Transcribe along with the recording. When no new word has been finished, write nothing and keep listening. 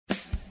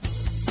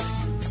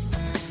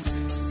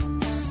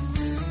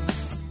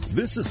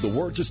This is the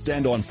Word to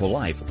Stand On for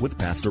Life with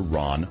Pastor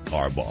Ron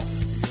Arbaugh.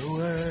 Your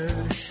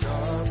word is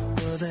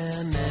sharper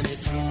than any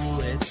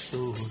two-edged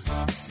sword,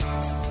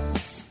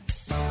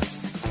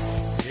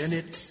 and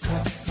it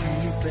cuts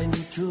deep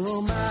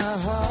into my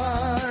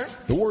heart.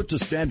 The Word to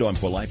Stand On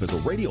for Life is a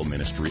radio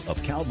ministry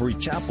of Calvary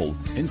Chapel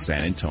in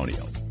San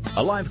Antonio.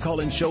 A live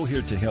call-in show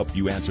here to help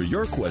you answer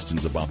your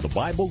questions about the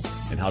Bible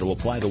and how to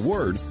apply the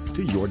Word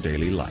to your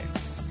daily life.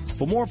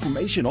 For more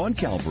information on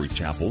Calvary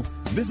Chapel,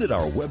 visit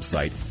our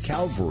website,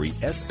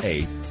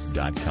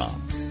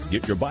 calvarysa.com.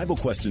 Get your Bible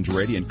questions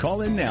ready and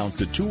call in now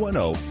to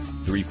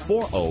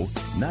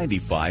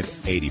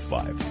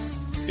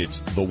 210-340-9585. It's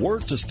The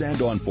Word to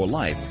Stand On for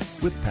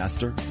Life with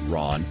Pastor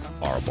Ron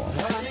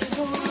Arbaugh.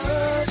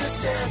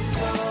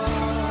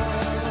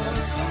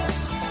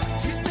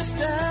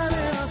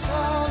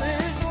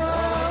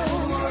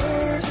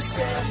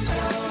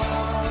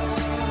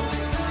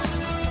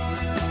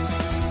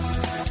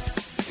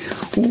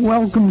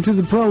 Welcome to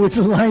the Pro. It's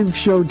a live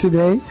show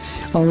today.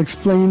 I'll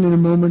explain in a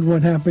moment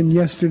what happened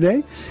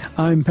yesterday.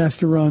 I'm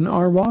Pastor Ron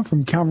Arbaugh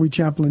from Calvary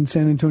Chapel in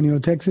San Antonio,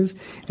 Texas,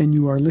 and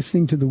you are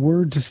listening to The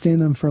Word to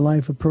Stand On for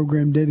Life, a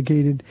program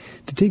dedicated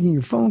to taking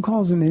your phone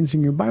calls and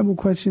answering your Bible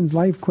questions,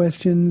 life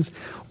questions,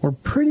 or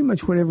pretty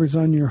much whatever's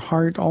on your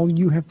heart. All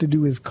you have to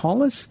do is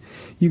call us.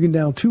 You can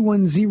dial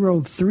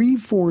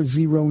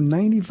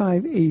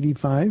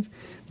 210-340-9585.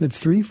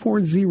 That's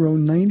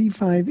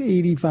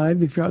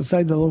 340-9585. If you're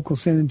outside the local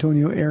San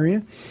Antonio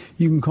area,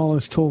 you can call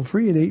us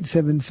toll-free at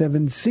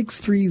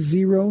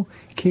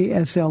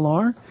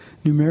 877-630-KSLR.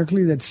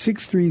 Numerically, that's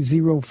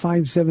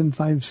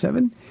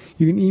 630-5757.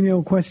 You can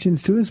email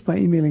questions to us by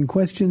emailing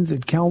questions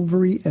at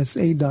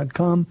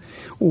calvarysa.com,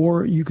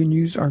 or you can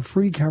use our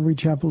free Calvary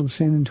Chapel of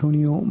San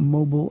Antonio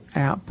mobile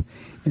app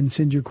and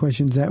send your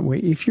questions that way.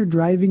 If you're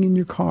driving in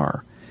your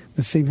car,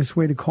 the safest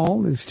way to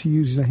call is to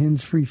use the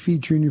hands-free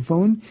feature in your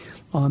phone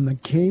on the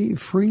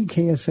free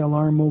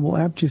KSLR mobile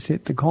app. Just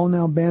hit the Call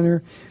Now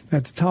banner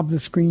at the top of the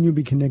screen. You'll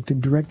be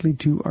connected directly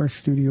to our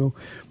studio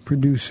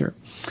producer.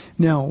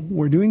 Now,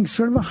 we're doing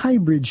sort of a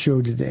hybrid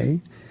show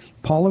today.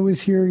 Paula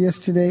was here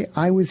yesterday.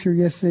 I was here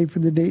yesterday for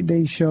the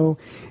day show,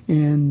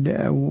 and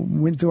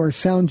went through our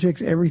sound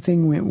checks.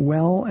 Everything went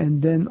well,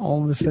 and then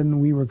all of a sudden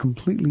we were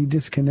completely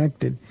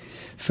disconnected.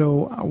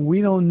 So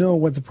we don't know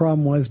what the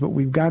problem was, but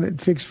we've got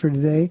it fixed for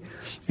today.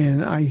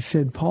 And I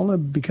said, Paula,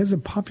 because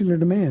of popular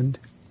demand,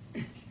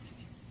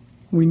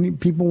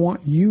 people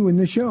want you in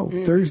the show.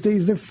 Mm-hmm.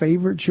 Thursday's their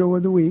favorite show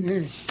of the week.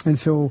 Mm-hmm. And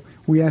so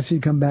we asked you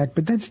to come back.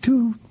 But that's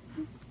 2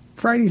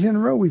 Fridays in a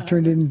row we've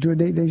turned it into a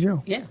day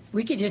show. Yeah,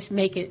 we could just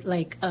make it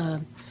like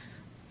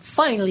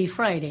Finally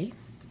Friday,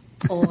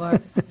 or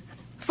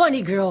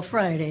Funny Girl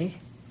Friday,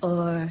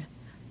 or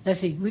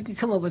let's see, we could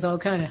come up with all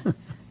kind of,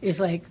 it's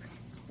like,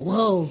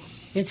 whoa,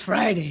 it's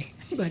Friday,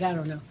 but I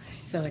don't know.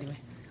 So anyway,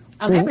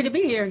 I'm happy to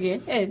be here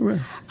again, and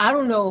I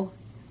don't know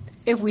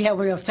if we have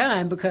enough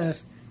time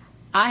because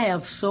I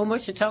have so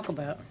much to talk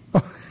about.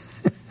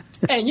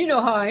 And you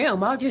know how I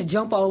am. I'll just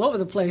jump all over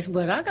the place,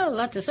 but I got a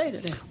lot to say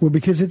today. Well,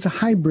 because it's a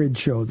hybrid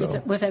show, though.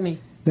 What's that mean?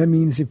 That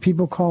means if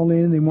people call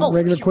in, they want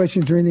regular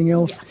questions or anything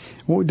else,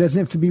 well, it doesn't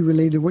have to be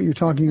related to what you're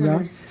talking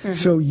about. Mm-hmm.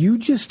 So you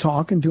just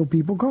talk until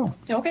people call.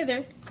 Okay,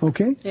 there.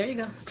 Okay? There you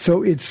go.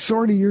 So it's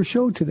sort of your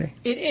show today.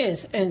 It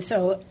is. And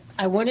so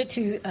I wanted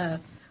to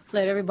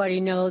let everybody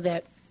know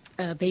that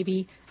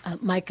baby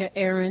Micah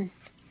Aaron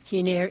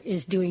Hiner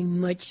is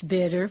doing much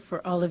better.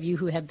 For all of you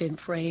who have been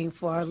praying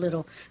for our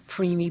little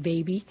preemie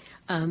baby,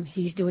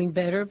 he's doing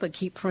better, but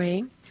keep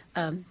praying.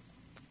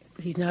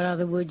 He's not out of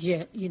the woods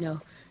yet. 3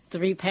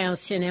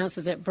 pounds, 10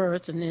 ounces at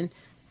birth, and then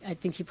I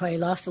think he probably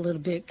lost a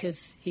little bit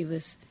because he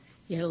had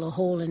a little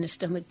hole in his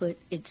stomach, but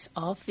it's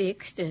all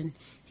fixed, and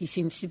he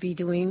seems to be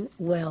doing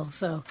well.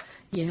 So,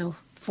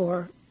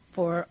 for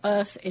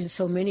us and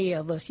so many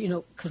of us,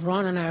 because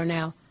Ron and I are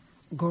now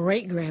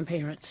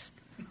great-grandparents.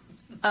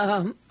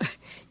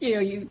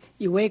 You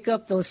wake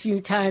up those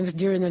few times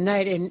during the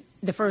night, and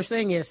the first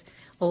thing is,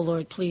 oh,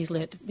 Lord, please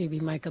let baby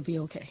Micah be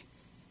okay.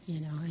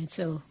 And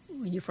so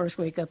when you first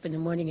wake up in the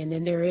morning, and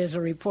then there is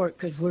a report,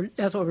 because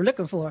that's what we're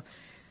looking for.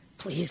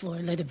 Please,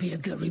 Lord, let it be a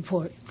good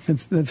report.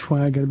 That's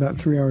why I got about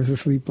 3 hours of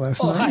sleep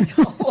last night.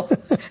 I know.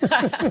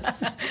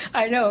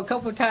 I know. A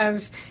couple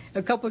times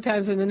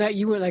in the night,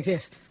 you went like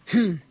this,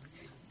 and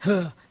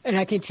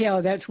I can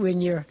tell that's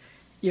when you're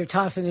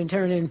tossing and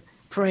turning,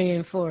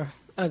 praying for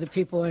other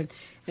people. And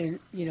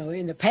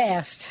in the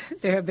past,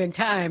 there have been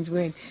times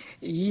when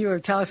you are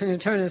tossing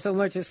and turning so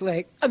much, it's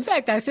like, in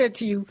fact, I said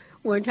to you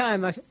one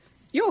time, I said,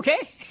 you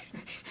okay?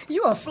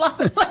 You are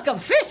flopping like a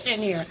fish in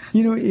here.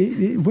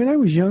 When I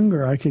was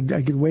younger, I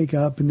could wake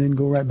up and then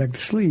go right back to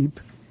sleep.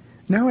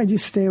 Now I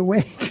just stay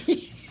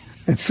awake.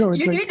 And so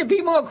it's need to be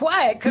more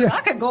quiet, because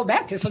I could go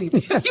back to sleep.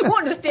 If you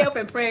want to stay up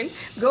and pray,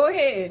 go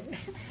ahead.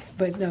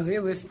 But no,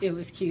 it was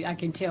cute. I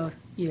can tell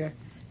you're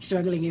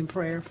struggling in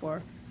prayer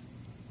for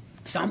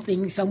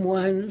something,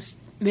 someone,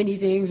 many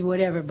things,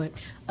 whatever. But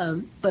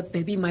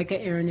baby Micah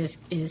Aaron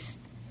is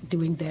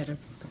doing better.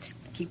 Let's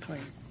keep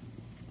praying.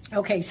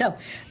 Okay, so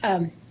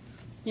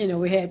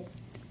we had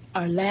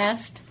our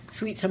last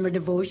sweet summer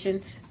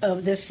devotion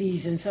of this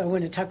season. So I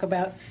want to talk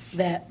about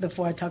that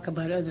before I talk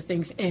about other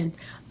things. And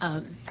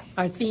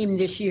our theme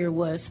this year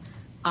was,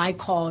 I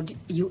called,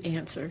 you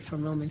answered,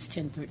 from Romans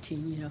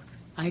 10:13. You know,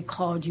 I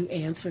called, you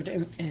answered,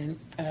 and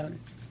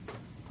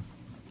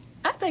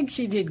I think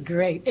she did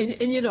great.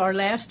 And, you know, our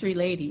last three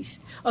ladies,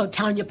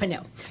 Tanya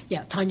Pinnell.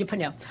 Yeah, Tanya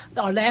Pinnell.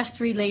 Our last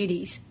three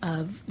ladies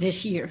of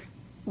this year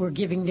were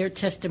giving their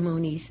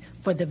testimonies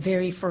for the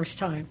very first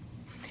time.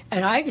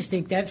 And I just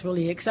think that's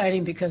really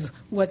exciting, because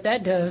what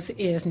that does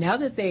is, now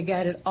that they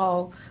got it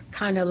all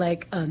kind of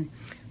like down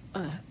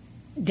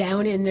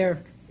in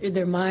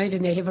their minds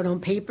and they have it on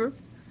paper,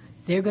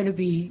 they're going to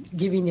be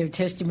giving their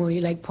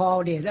testimony like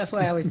Paul did. That's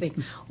why I always think,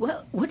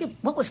 well,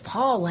 what was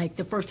Paul like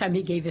the first time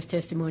he gave his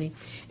testimony?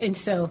 And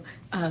so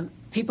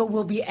people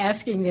will be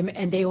asking them,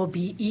 and they will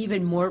be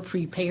even more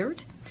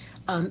prepared.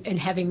 And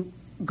having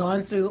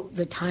gone through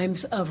the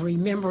times of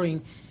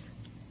remembering,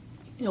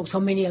 you know, so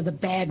many of the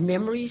bad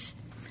memories,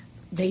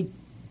 they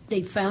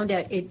found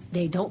out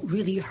they don't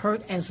really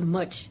hurt as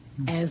much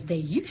as they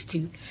used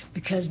to,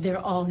 because they're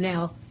all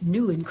now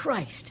new in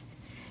Christ.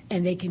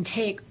 And they can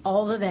take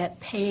all of that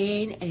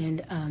pain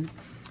and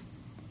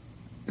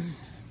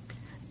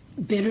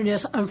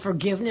bitterness,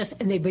 unforgiveness,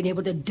 and they've been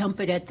able to dump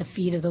it at the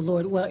feet of the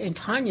Lord. Well, in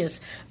Tanya's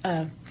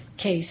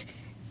case,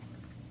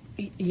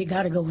 you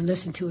got to go and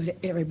listen to it,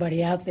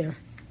 everybody out there.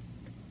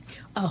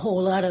 A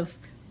whole lot of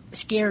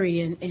scary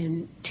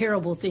and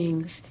terrible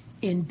things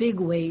in big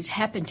ways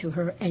happened to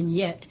her, and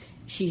yet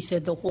she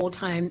said the whole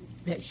time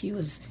that she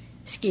was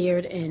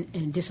scared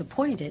and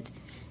disappointed,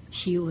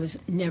 she was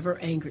never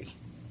angry.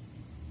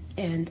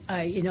 And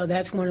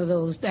that's one of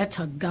those, that's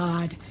a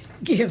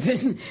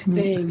God-given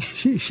thing.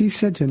 She's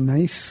such a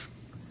nice,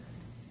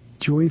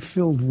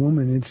 joy-filled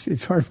woman.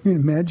 It's hard for me to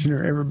imagine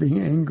her ever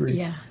being angry.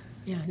 Yeah,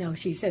 no,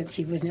 she said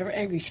she was never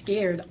angry,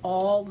 scared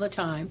all the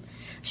time.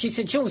 She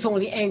said she was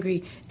only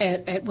angry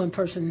at one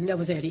person, that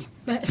was Eddie.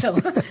 So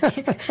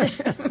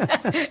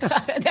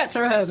that's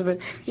her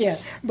husband. Yeah,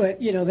 but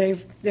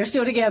they're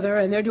still together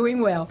and they're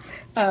doing well.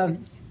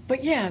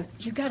 But yeah,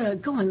 you got to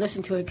go and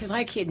listen to it, because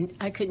I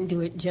couldn't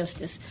do it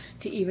justice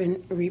to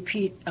even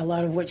repeat a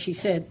lot of what she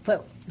said.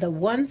 But the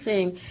one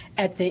thing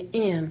at the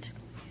end,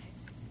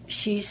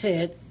 she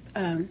said,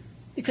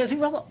 because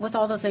with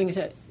all the things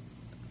that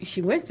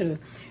she went through,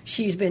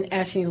 she's been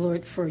asking the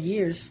Lord for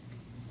years,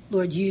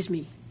 Lord, use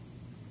me.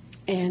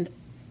 And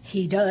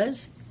he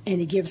does,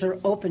 and he gives her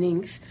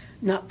openings,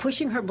 not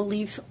pushing her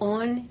beliefs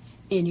on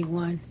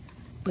anyone,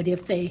 but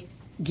if they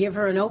give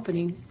her an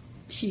opening,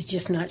 she's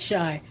just not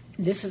shy.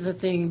 This is the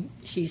thing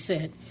she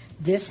said.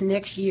 This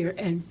next year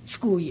and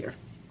school year,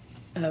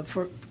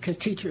 because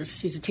teachers,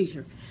 she's a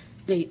teacher,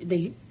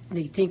 they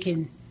think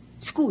in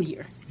school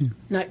year,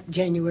 not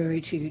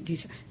January to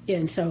December.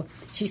 And so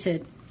she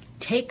said,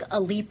 take a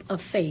leap of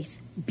faith,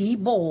 be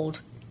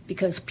bold,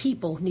 because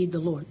people need the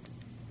Lord.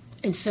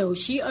 And so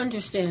she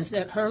understands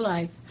that her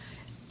life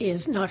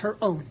is not her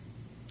own.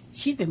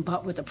 She's been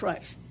bought with a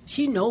price.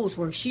 She knows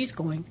where she's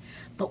going,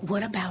 but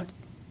what about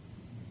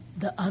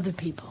the other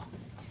people?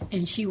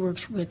 And she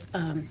works with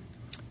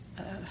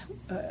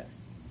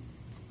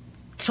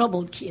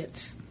troubled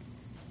kids.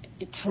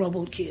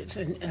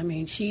 And I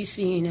mean, she's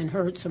seen and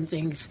heard some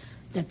things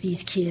that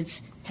these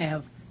kids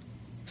have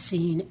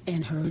seen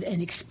and heard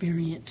and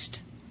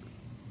experienced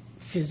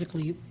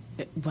physically,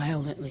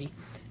 violently.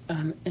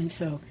 And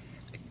so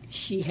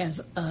she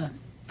has a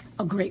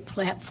great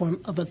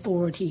platform of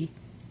authority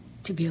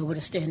to be able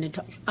to stand and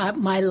talk.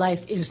 My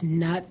life is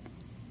not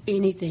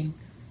anything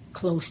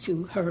close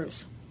to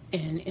hers.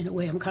 And in a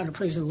way, I'm kind of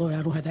praising the Lord.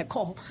 I don't have that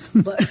call,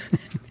 but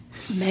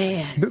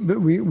man. But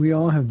we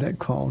all have that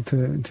call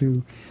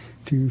to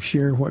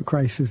share what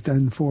Christ has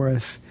done for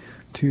us,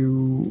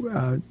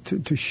 to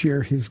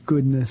share His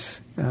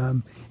goodness,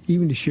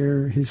 even to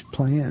share His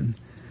plan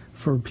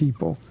for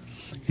people.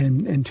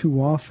 And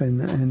too often,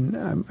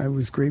 and I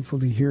was grateful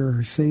to hear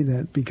her say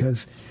that,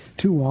 because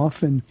too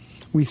often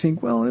we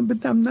think, well,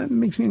 but that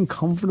makes me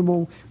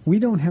uncomfortable. We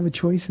don't have a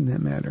choice in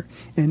that matter.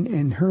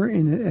 And her,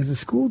 as a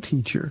school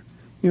teacher,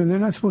 they're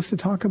not supposed to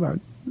talk about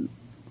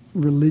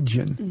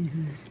religion.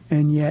 Mm-hmm.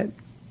 And yet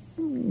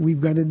we've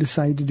got to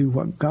decide to do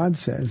what God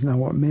says, not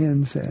what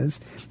man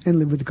says, and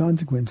live with the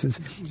consequences.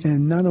 Mm-hmm.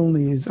 And not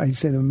only, as I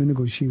said a minute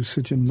ago, she was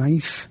such a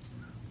nice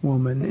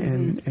woman,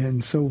 mm-hmm.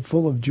 and so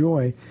full of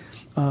joy,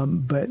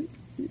 but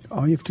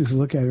all you have to do is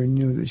look at her and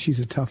know that she's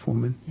a tough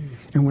woman. Mm-hmm.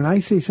 And when I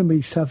say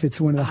somebody's tough, it's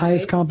one of the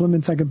highest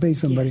compliments I can pay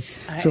somebody. Yes,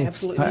 I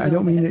absolutely I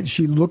don't mean that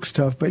she looks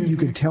tough, but mm-hmm. you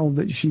could tell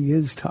that she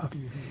is tough.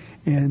 Mm-hmm.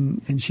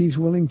 And she's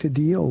willing to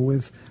deal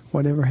with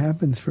whatever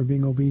happens for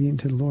being obedient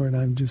to the Lord.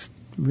 I'm just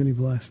really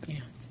blessed. Yeah.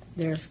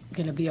 There's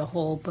going to be a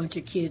whole bunch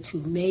of kids who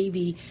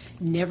maybe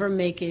never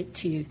make it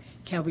to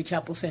Calvary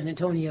Chapel San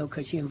Antonio,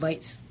 because she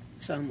invites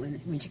some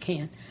when she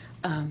can,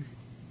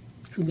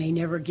 who may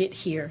never get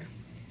here.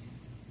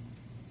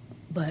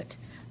 But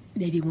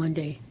maybe one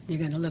day they're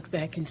going to look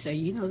back and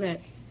say,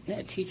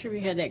 that teacher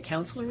we had, that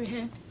counselor we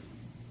had,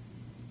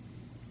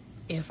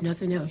 if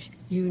nothing else,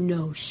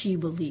 she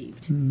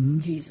believed mm-hmm.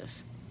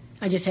 Jesus.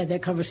 I just had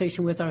that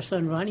conversation with our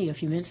son Ronnie a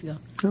few minutes ago.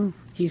 Oh.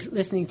 He's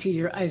listening to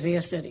your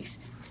Isaiah studies.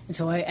 And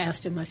so I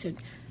asked him, I said,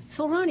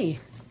 so Ronnie,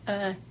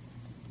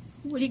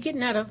 what are you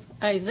getting out of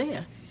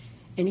Isaiah?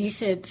 And he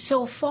said,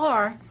 so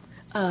far,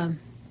 I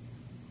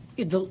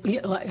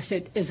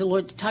said, is the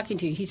Lord talking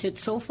to you? He said,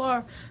 so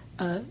far,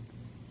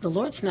 the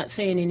Lord's not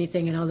saying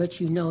anything, and I'll let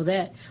you know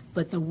that.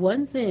 But the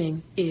one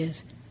thing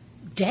is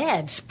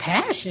Dad's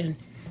passion.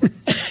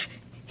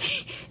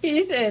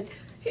 He said,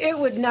 it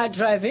would not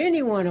drive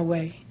anyone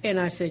away. And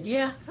I said,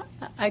 yeah,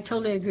 I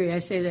totally agree. I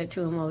say that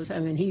to him all the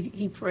time. And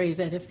he prays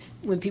that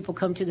when people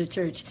come to the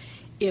church,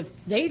 if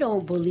they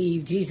don't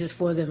believe Jesus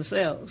for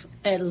themselves,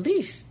 at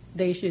least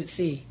they should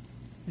see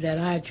that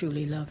I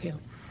truly love him.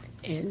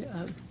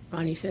 And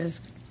Ronnie says,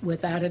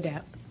 without a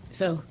doubt.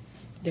 So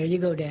there you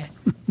go, Dad.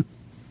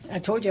 I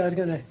told you I was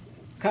going to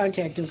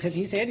contact him because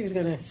he said he was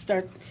going to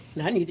start,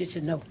 and I needed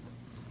to know.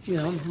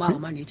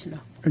 Mom, I need to know.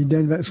 Are you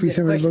done about Sweet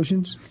Summer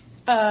Devotions?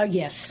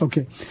 Yes.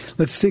 Okay.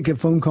 Let's take a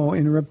phone call,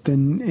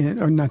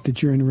 or not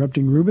that you're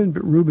interrupting Reuben,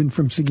 but Reuben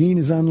from Seguin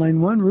is on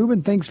line one.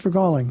 Reuben, thanks for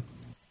calling.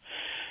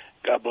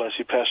 God bless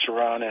you, Pastor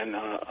Ron, and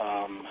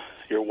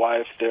your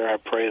wife there. I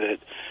pray that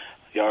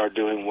y'all are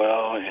doing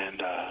well,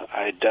 and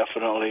I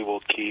definitely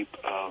will keep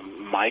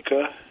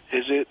Micah,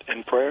 is it,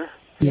 in prayer?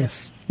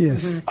 Yes.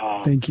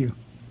 Mm-hmm. Thank you.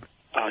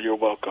 You're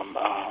welcome.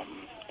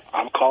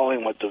 I'm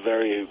calling with a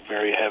very,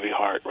 very heavy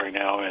heart right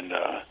now, and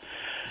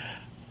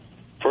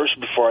first,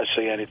 before I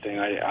say anything,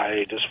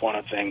 I just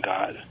want to thank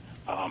God.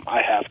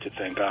 I have to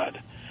thank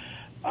God.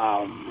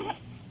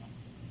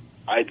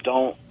 I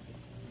don't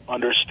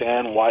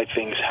understand why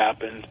things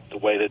happen the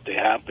way that they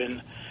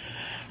happen,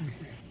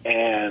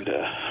 and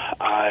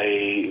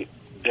I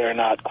dare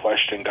not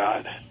question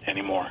God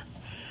anymore.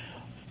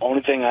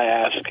 Only thing I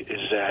ask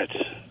is that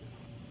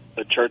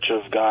the Church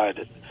of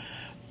God,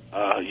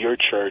 your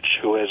church,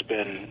 who has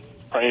been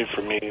praying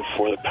for me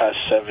for the past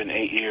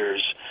 7-8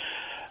 years,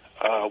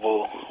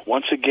 will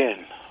once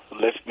again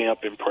lift me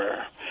up in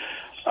prayer.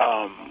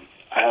 I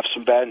have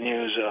some bad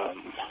news.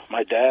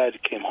 My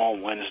dad came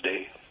home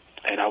Wednesday,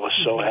 and I was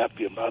so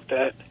happy about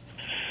that.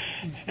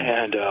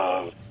 And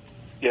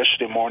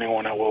yesterday morning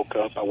when I woke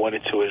up, I went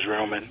into his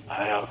room, and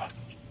I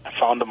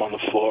found him on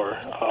the floor.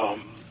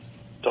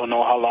 Don't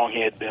know how long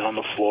he had been on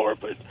the floor,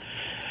 but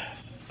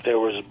there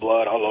was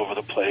blood all over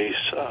the place,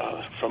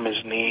 from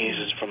his knees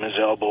and from his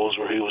elbows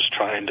where he was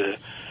trying to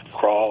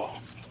crawl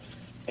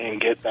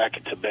and get back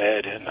into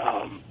bed. And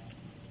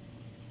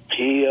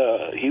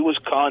he was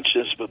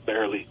conscious, but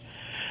barely.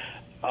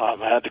 I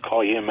had to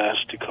call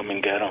EMS to come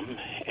and get him.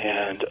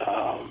 And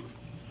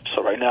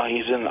so right now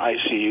he's in the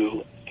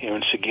ICU here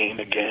in Seguin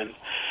again.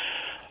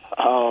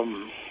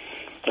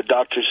 The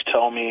doctors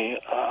tell me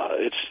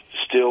it's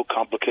still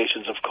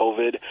complications of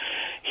COVID.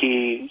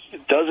 He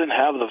doesn't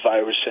have the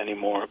virus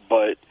anymore,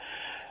 but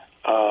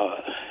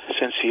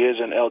since he is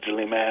an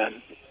elderly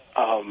man,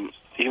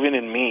 even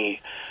in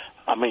me,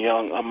 I'm a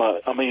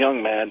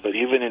young man, but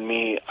even in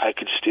me, I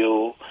could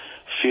still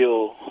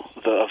feel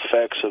the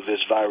effects of this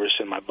virus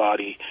in my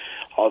body,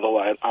 although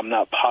I'm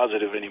not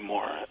positive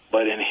anymore.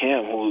 But in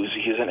him,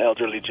 he's an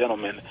elderly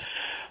gentleman,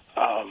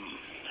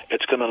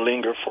 it's going to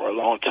linger for a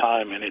long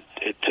time, and it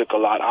took a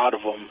lot out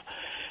of him.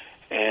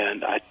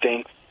 And I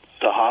think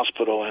the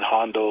hospital in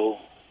Hondo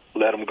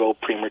let him go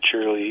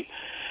prematurely.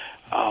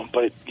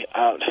 But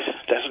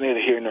that's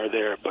neither here nor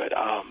there. But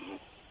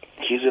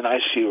he's in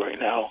ICU right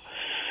now.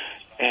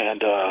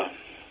 And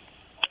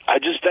I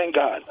just thank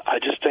God. I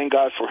just thank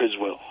God for his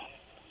will.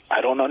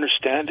 I don't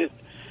understand it,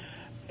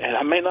 and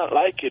I may not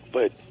like it,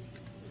 but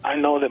I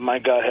know that my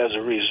God has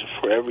a reason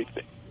for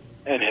everything.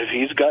 And if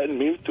he's gotten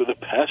me through the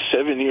past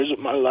 7 years of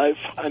my life,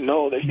 I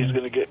know that he's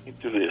going to get me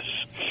through this.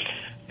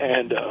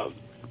 And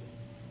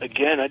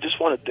again, I just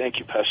want to thank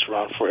you, Pastor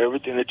Ron, for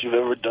everything that you've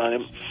ever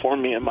done for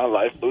me in my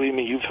life. Believe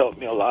me, you've helped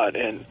me a lot.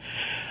 And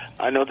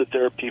I know that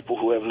there are people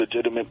who have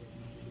legitimate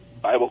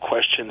Bible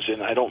questions,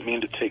 and I don't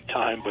mean to take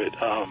time, but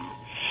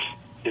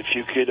if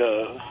you could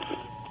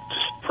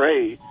just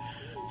pray,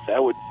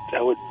 that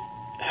would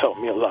help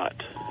me a lot.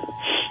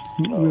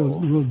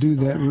 We'll do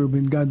that,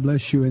 Reuben. God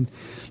bless you. And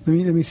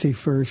let me say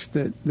first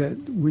that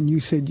when you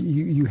said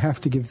you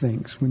have to give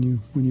thanks when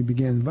you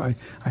began,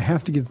 I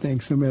have to give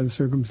thanks no matter the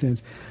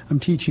circumstance. I'm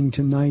teaching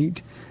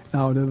tonight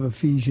out of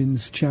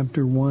Ephesians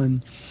chapter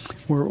 1,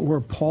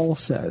 where Paul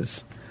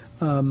says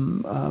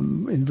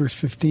in verse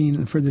 15,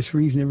 and for this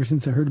reason, ever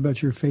since I heard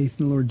about your faith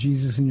in the Lord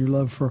Jesus and your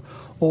love for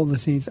all the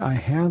saints, I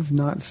have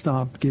not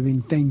stopped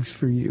giving thanks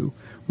for you,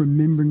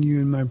 remembering you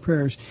in my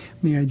prayers.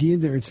 And the idea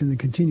there, it's in the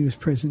continuous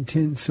present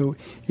tense, so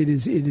it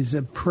is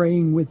a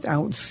praying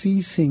without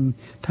ceasing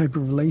type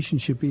of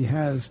relationship he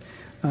has.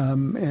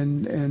 And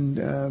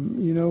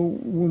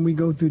when we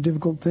go through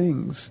difficult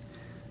things,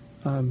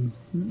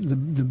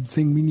 the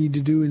thing we need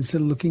to do,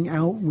 instead of looking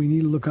out, we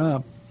need to look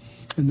up.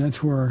 And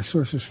that's where our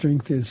source of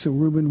strength is. So,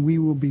 Reuben, we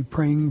will be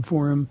praying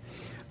for him.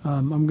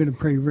 I'm going to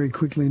pray very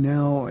quickly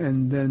now,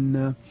 and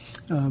then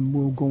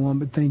we'll go on.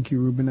 But thank you,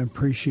 Reuben. I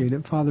appreciate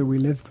it. Father, we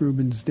lift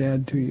Reuben's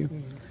dad to you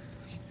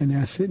and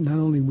ask that not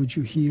only would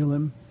you heal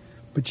him,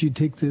 but you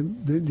take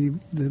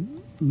the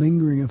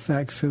lingering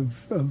effects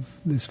of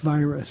this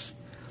virus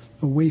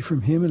away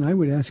from him. And I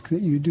would ask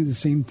that you do the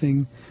same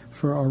thing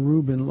for our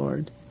Reuben,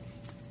 Lord.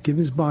 Give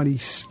his body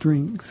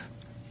strength.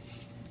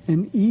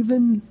 And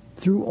even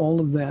through all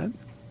of that,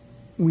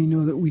 we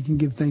know that we can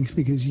give thanks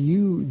because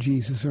you,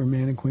 Jesus, are a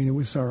man acquainted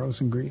with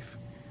sorrows and grief.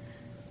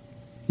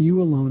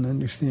 You alone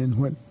understand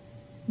what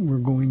we're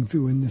going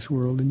through in this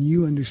world, and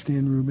you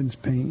understand Reuben's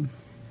pain.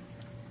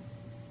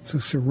 So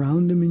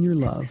surround him in your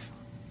love.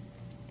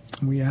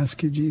 And we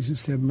ask you,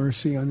 Jesus, to have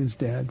mercy on his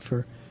dad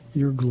for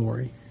your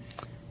glory.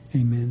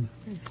 Amen.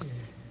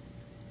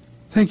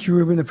 Thank you,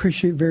 Reuben.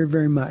 Appreciate it very,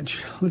 very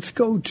much. Let's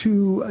go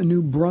to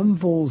New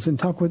Braunfels and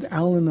talk with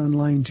Alan on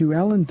line 2.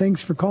 Alan,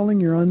 thanks for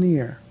calling. You're on the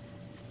air.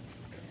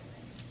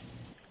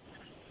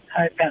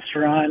 Hi,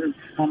 Pastor Ron,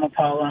 Mama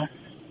Paula.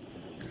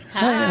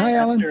 Hi,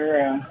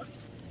 Alan.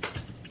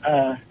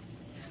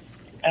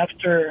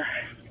 After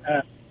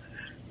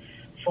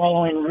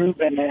following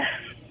Reuben,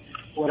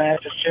 what I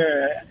have to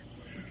share,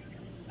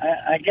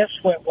 I guess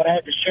what I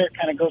have to share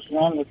kind of goes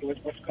along with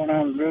what's going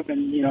on with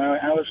Reuben. You know,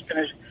 I was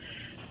going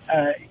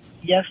to,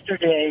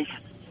 yesterday,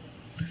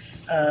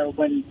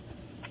 when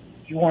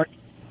you weren't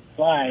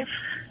live,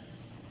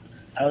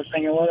 I was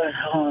thinking, well,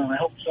 I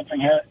hope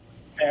something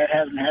bad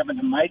hasn't happened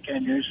to Micah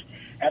and is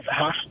at the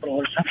hospital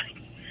or something.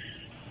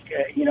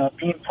 You know,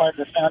 being part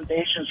of the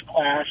Foundations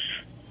class,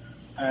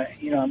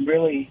 you know, I'm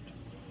really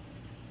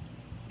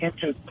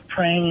into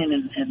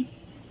praying and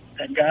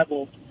that God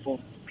will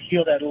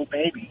heal that little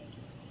baby.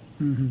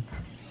 Mm-hmm.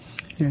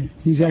 Yeah,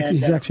 he's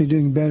actually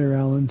doing better,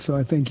 Alan, so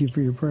I thank you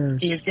for your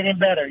prayers. He is getting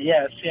better,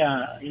 yes,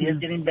 yeah. He is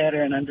getting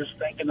better, and I'm just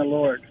thanking the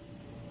Lord.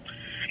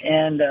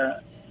 And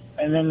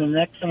then the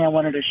next thing I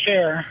wanted to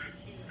share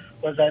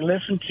was I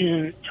listened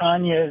to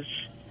Tanya's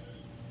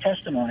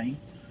testimony,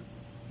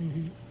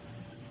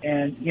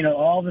 and, you know,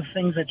 all the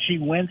things that she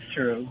went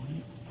through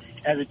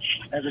as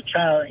a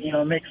child, you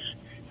know, makes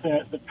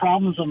the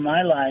problems of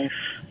my life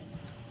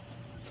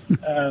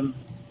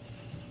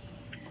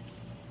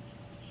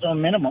so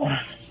minimal.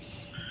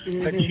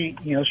 But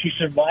she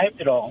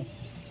survived it all.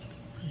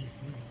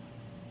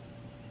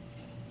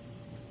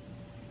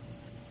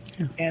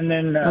 Yeah. And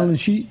then Alan,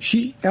 she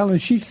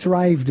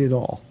thrived it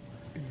all.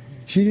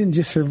 She didn't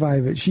just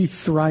survive it; she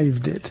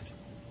thrived it.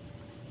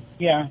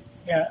 Yeah.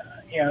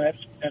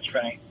 That's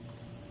right.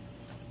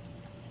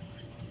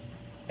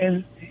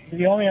 And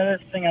the only other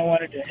thing I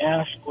wanted to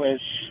ask was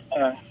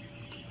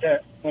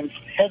that when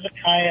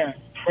Hezekiah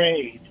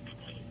prayed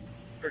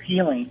for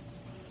healing,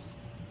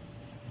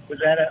 was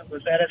that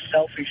a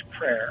selfish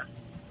prayer?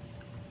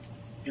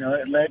 You know,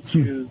 it led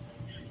to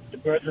the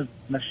birth of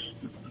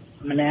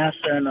Manasseh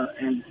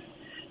and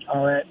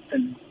all that,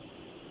 and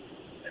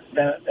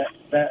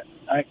that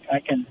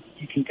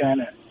you can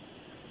kind of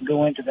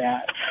go into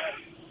that.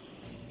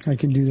 I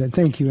can do that.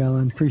 Thank you,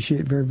 Alan. Appreciate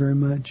it very, very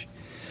much.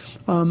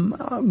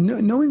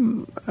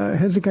 Knowing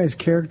Hezekiah's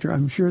character,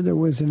 I'm sure there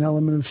was an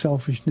element of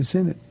selfishness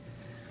in it.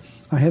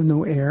 I have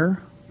no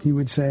heir, he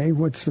would say.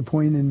 What's the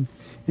point in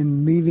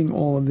leaving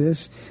all of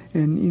this?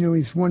 And, you know,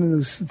 he's one of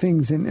those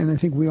things, and I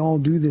think we all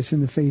do this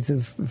in the face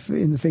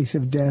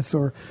of death,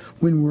 or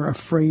when we're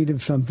afraid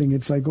of something.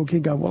 It's like, okay,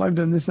 God, well, I've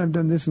done this,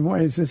 and why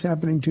is this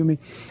happening to me?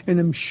 And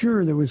I'm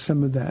sure there was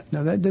some of that.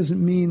 Now, that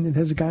doesn't mean that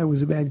Hezekiah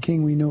was a bad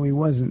king. We know he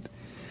wasn't.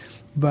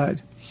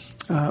 But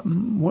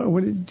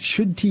what it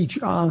should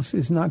teach us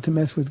is not to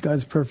mess with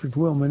God's perfect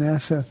will.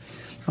 Manasseh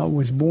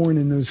was born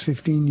in those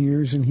 15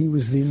 years, and he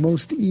was the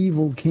most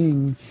evil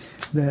king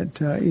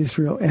that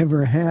Israel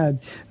ever had.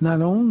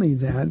 Not only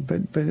that,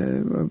 but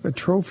a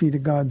trophy to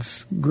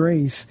God's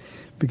grace,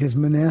 because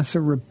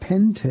Manasseh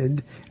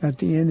repented at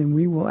the end, and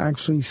we will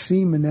actually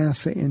see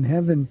Manasseh in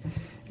heaven.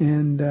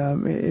 And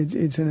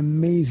it's an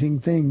amazing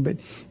thing. But,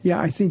 yeah,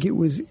 I think it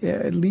was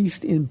at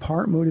least in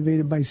part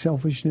motivated by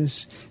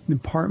selfishness, in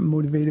part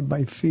motivated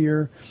by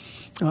fear.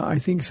 I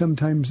think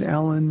sometimes,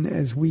 Alan,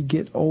 as we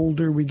get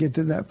older, we get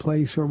to that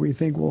place where we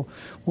think, well,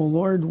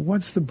 Lord,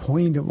 what's the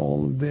point of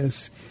all of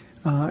this?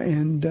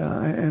 And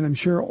I'm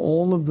sure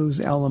all of those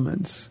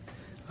elements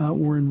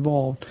were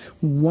involved.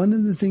 One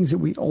of the things that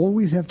we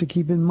always have to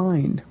keep in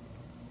mind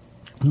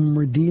when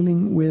we're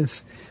dealing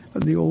with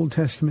the Old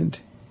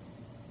Testament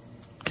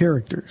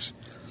characters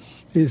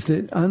is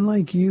that,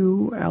 unlike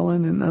you,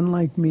 Alan, and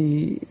unlike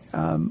me,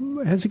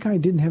 Hezekiah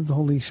didn't have the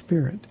Holy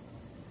Spirit.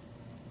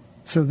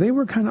 So they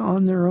were kind of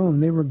on their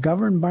own. They were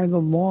governed by the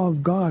law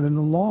of God, and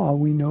the law,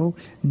 we know,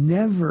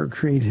 never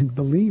created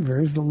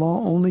believers. The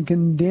law only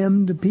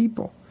condemned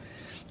people.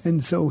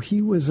 And so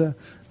he was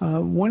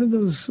one of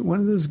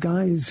those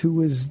guys who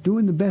was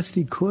doing the best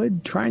he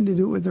could, trying to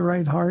do it with the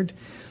right heart,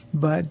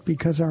 but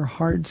because our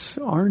hearts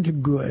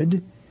aren't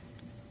good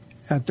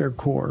at their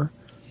core,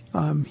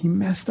 he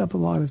messed up a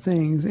lot of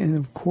things. And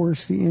of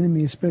course, the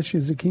enemy, especially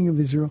as the king of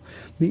Israel,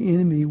 the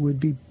enemy would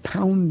be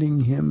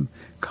pounding him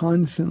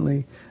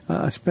constantly,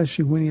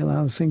 especially when he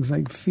allows things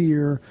like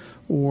fear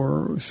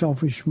or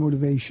selfish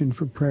motivation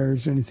for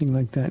prayers or anything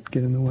like that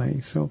get in the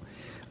way. So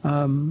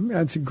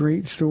that's a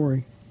great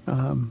story.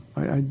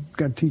 I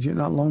got to teach it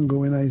not long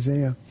ago in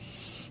Isaiah.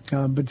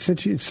 But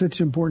it's such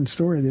an important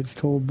story that's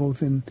told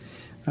both in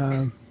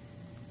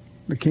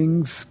the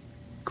Kings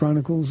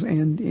Chronicles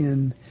and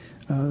in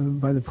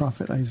by the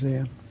prophet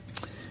Isaiah.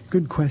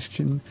 Good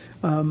question.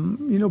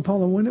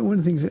 Paula, one of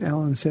the things that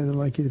Alan said I'd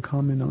like you to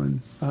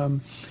comment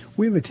on.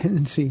 We have a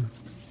tendency,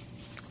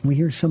 we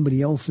hear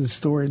somebody else's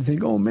story and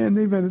think, oh man,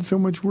 they've had it so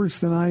much worse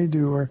than I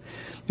do. Or,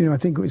 I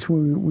think it was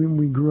when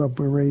we grew up,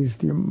 we were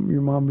raised, your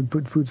mom would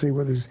put food, say,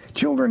 well, there's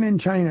children in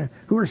China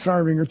who are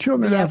starving, or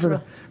children in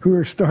Africa who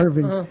are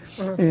starving.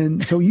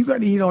 And so you got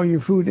to eat all your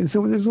food. And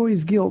so there's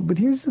always guilt. But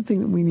here's the thing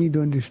that we need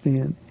to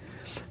understand.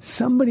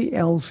 Somebody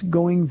else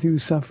going through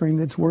suffering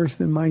that's worse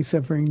than my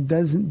suffering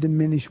doesn't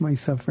diminish my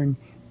suffering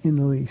in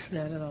the least.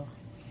 Not at all.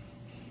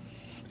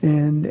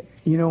 And,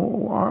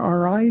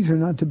 our eyes are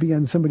not to be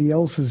on somebody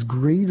else's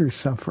greater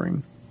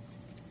suffering.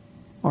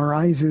 Our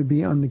eyes are to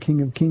be on the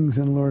King of Kings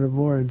and Lord of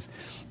Lords,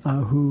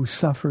 who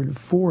suffered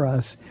for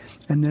us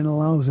and then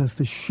allows us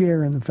to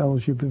share in the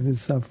fellowship of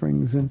his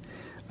sufferings. And,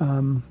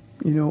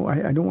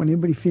 I don't want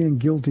anybody feeling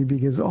guilty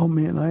because, oh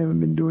man, I haven't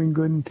been doing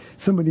good and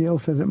somebody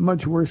else has it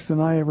much worse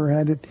than I ever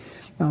had it.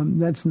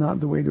 That's not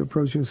the way to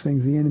approach those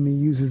things. The enemy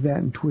uses that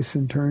and twists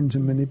and turns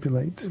and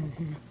manipulates.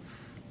 Mm-hmm.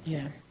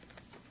 Yeah.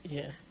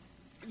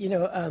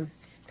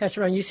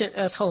 Pastor Ron, you sent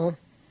us home.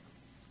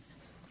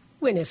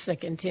 When is 2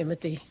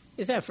 Timothy?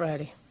 Is that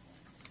Friday?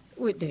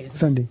 What day is it?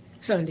 Sunday.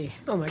 Sunday.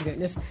 Oh, my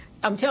goodness.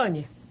 I'm telling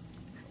you,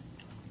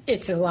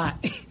 it's a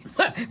lot.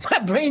 My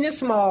brain is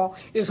small.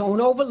 It's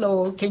on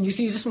overload. Can you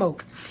see the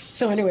smoke?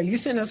 So anyway, you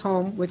sent us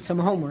home with some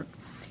homework,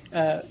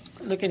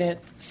 looking at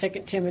 2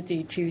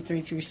 Timothy 2,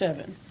 3 through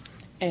 7.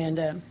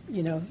 And,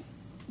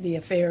 the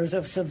affairs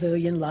of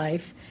civilian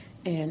life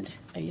and,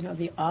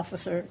 the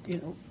officer,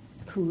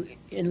 who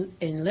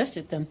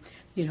enlisted them,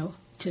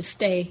 to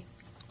stay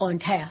on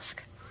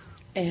task.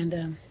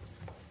 And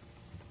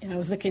I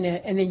was looking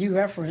at, and then you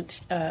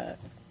referenced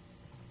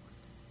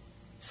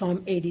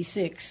Psalm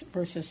 86,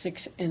 verses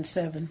 6 and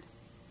 7.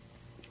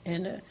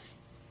 And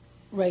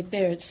right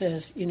there it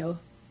says,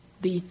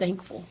 be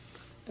thankful.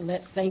 And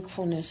let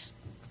thankfulness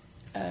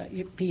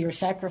be your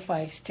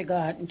sacrifice to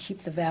God and keep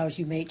the vows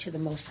you made to the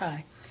Most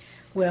High.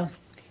 Well,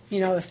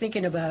 I was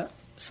thinking about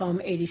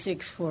Psalm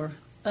 86 for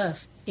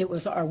us. It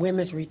was our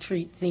women's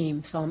retreat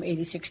theme, Psalm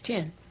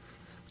 86:10.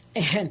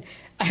 And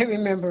I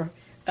remember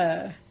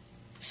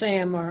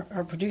Sam,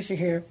 our producer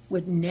here,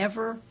 would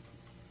never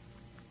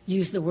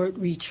use the word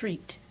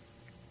retreat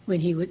when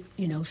he would,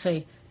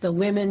 say, the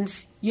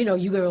women's,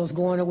 you girls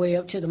going away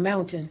up to the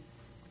mountain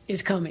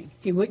is coming.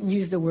 He wouldn't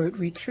use the word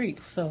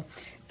retreat. So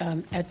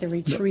at the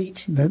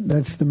retreat.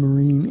 That's the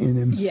Marine in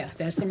him. Yeah,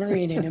 that's the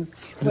Marine in him.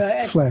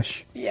 But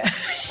flesh. Yeah.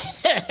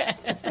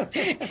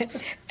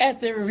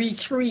 At the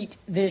retreat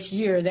this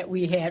year that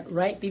we had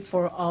right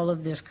before all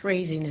of this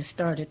craziness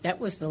started, that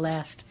was the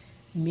last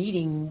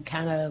meeting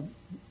kind of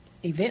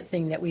event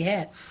thing that we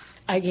had.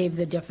 I gave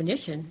the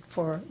definition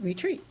for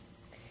retreat.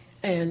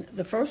 And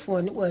the first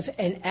one was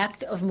an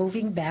act of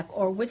moving back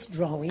or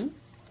withdrawing,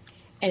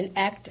 an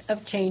act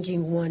of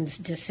changing one's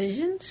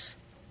decisions,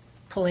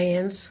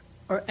 plans,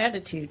 or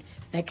attitude.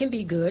 That can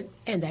be good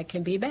and that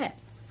can be bad.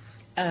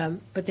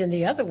 But then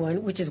the other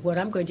one, which is what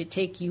I'm going to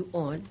take you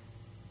on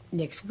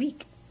next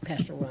week,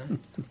 Pastor Ron.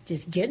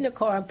 Just get in the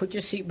car and put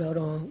your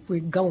seatbelt on. We're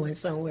going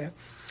somewhere.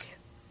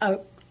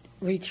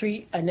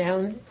 Retreat, a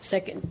noun,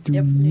 second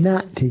definition. Do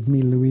not take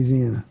me to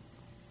Louisiana.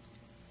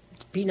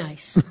 Be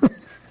nice.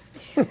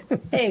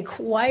 A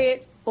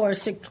quiet or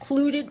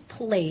secluded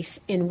place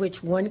in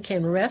which one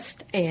can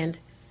rest and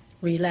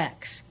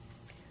relax.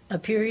 A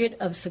period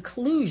of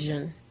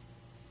seclusion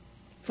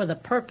for the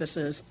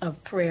purposes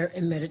of prayer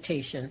and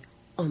meditation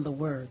on the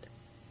Word.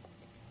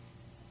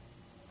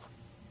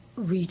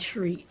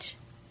 Retreat.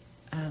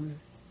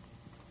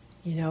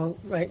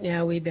 Right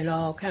now we've been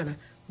all kind of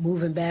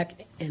moving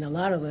back, and a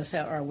lot of us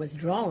are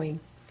withdrawing.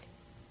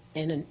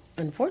 And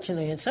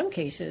unfortunately, in some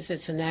cases,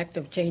 it's an act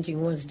of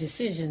changing one's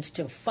decisions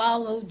to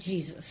follow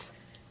Jesus,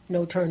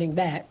 no turning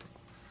back.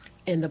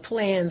 And the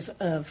plans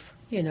of,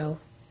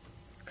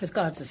 because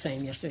God's the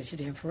same yesterday,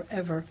 today, and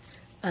forever,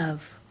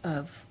 of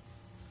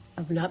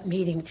not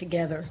meeting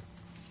together,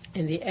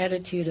 and the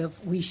attitude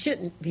of we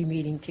shouldn't be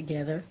meeting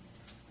together.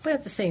 But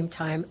at the same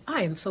time,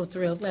 I am so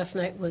thrilled. Last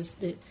night was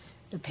the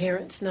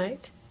parents'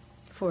 night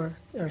for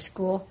our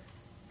school.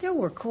 There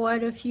were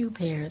quite a few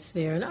parents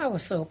there, and I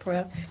was so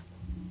proud.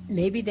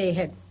 Maybe they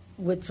had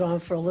withdrawn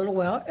for a little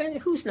while, and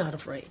who's not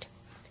afraid?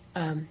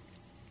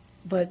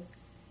 But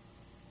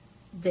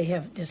they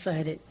have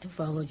decided to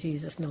follow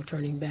Jesus, no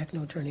turning back,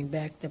 no turning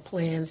back. The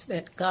plans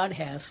that God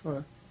has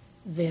for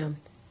them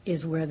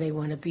is where they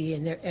want to be,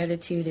 and their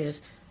attitude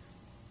is,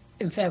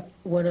 in fact,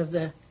 one of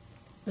the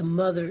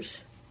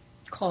mothers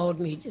called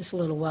me just a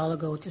little while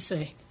ago to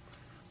say,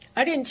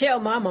 I didn't tell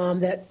my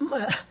mom that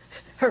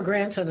her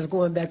grandson is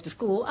going back to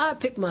school. I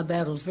picked my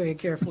battles very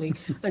carefully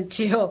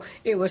until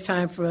it was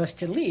time for us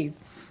to leave.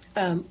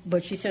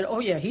 But she said, oh,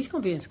 yeah, he's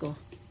going to be in school.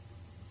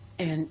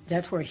 And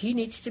that's where he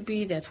needs to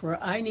be. That's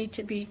where I need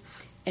to be.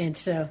 And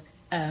so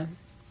a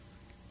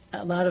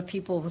lot of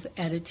people's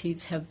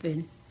attitudes have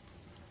been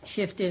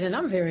shifted, and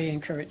I'm very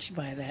encouraged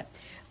by that.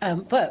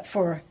 But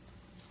for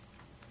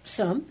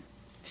some,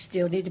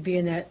 still need to be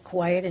in that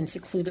quiet and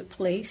secluded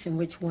place in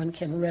which one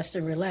can rest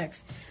and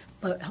relax.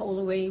 But the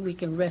whole way we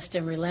can rest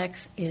and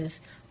relax is,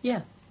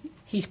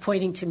 he's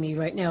pointing to me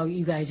right now,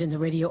 you guys in the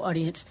radio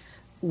audience,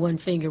 one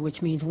finger,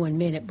 which means 1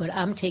 minute, but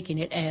I'm taking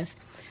it as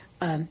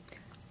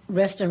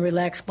rest and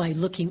relax by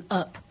looking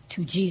up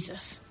to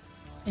Jesus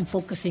and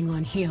focusing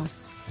on him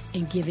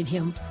and giving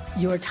him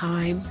your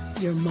time,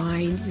 your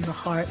mind, your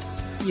heart,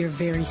 your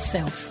very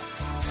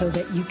self, so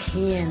that you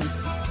can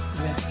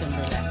rest and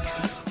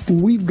relax.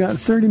 We've got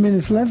 30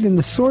 minutes left in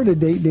the sort of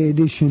date day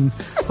edition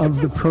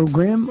of the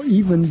program,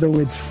 even though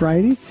it's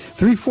Friday.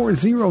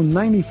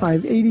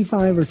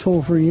 340-9585 or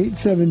toll free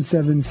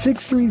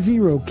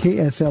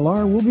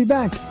 877-630-KSLR. We'll be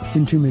back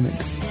in 2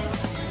 minutes.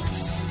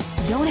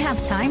 Don't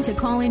have time to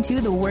call into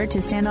the Word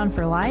to Stand On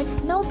for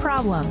Life? No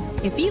problem.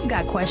 If you've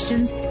got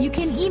questions, you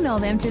can email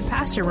them to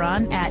Pastor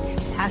Ron at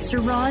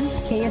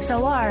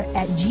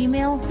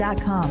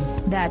PastorRonKSLR@gmail.com.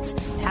 That's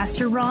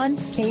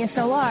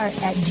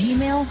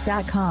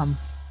PastorRonKSLR@gmail.com.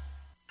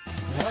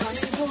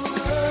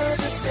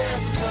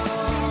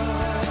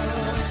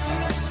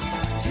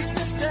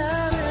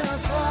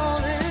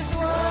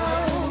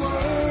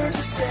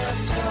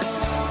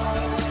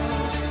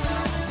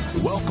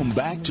 Welcome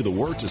back to the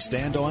Word to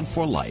Stand On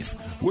for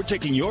Life. We're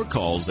taking your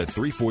calls at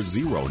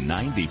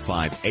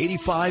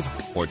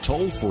 340-9585 or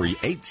toll free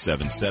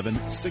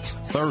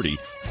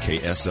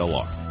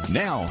 877-630-KSLR.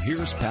 Now,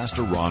 here's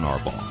Pastor Ron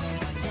Arbaugh.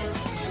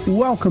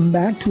 Welcome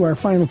back to our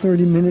final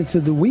 30 minutes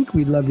of the week.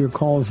 We'd love your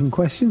calls and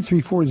questions,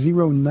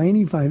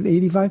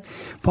 340-9585.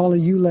 Paula,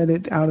 you let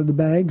it out of the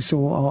bag,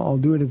 so I'll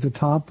do it at the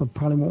top. I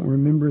probably won't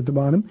remember at the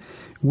bottom.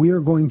 We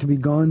are going to be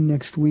gone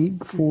next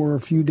week for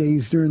a few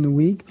days during the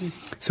week.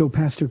 So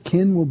Pastor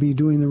Ken will be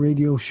doing the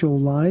radio show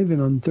live,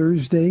 and on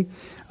Thursday,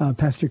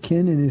 Pastor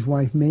Ken and his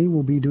wife May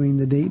will be doing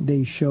the Date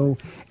Day show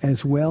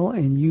as well,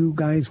 and you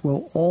guys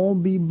will all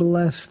be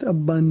blessed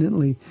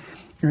abundantly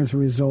as a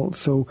result.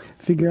 So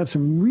figure out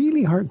some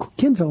really hard...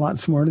 Ken's a lot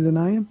smarter than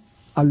I am.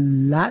 A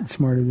lot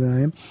smarter than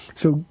I am.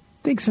 So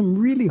think some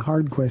really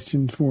hard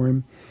questions for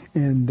him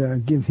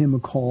and give him a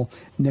call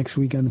next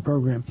week on the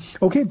program.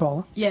 Okay,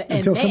 Paula. Yeah,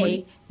 and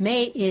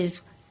May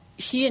is...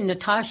 She and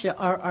Natasha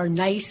are our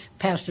nice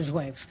pastors'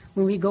 wives.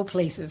 When we go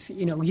places,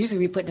 usually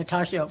we put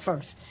Natasha up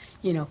first.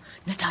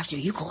 Natasha,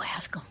 you go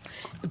ask them.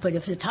 But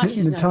if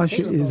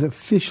Natasha is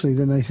officially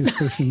the nicest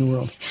person in the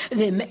world.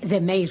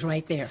 then May's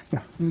right there.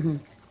 Yeah. Mm-hmm.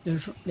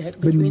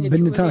 But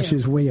Natasha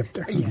is way up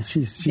there. Yeah.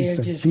 She's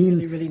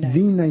really, really nice.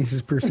 The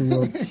nicest person in the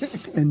world.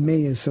 And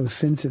May is so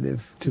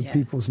sensitive to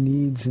people's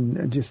needs, and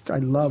I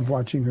love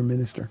watching her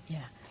minister.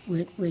 Yeah.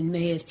 When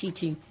May is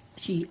teaching,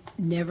 she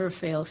never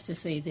fails to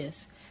say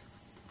this: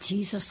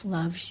 Jesus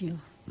loves you.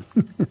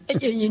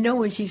 And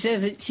when she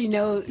says it, she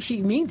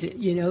means it.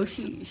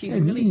 She's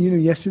really.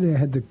 Yesterday I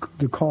had the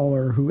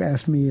caller who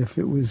asked me if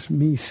it was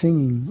me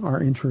singing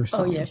our intro song.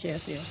 Oh yes.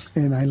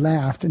 And I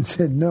laughed and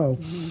said no.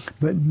 Mm-hmm.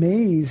 But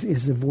May's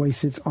is the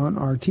voice that's on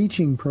our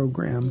teaching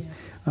program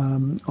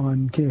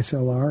on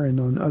KSLR and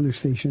on other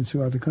stations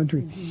throughout the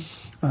country.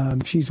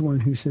 Mm-hmm. She's the one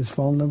who says,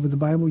 "Fall in love with the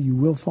Bible. You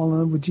will fall in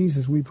love with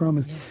Jesus. We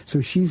promise." Yeah.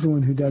 So she's the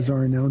one who does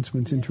our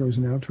announcements, intros,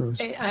 and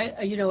outros.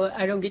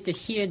 I don't get to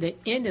hear the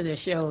end of the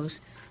shows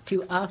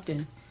too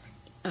often,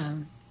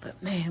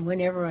 but man,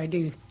 whenever I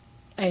do,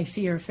 I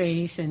see her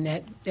face and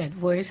that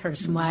voice, her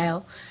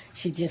smile.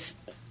 She's just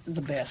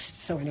the best.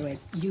 So anyway,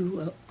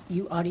 you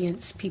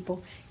audience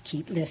people,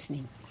 keep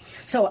listening.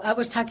 So I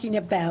was talking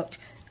about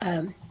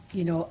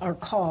our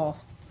call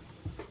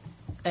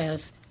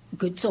as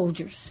good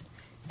soldiers,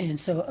 and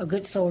so a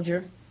good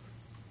soldier,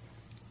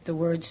 the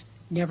words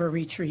never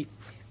retreat,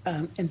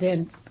 and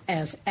then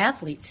as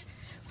athletes,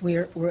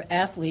 we're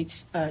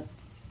athletes.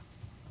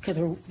 Because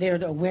we're there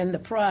to win the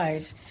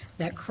prize,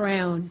 that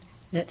crown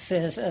that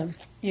says, so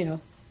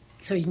you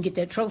can get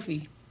that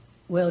trophy.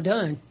 Well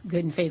done,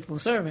 good and faithful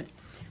servant.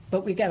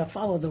 But we got to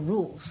follow the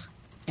rules.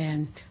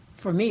 And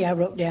for me, I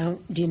wrote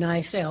down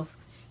deny self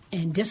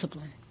and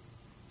discipline.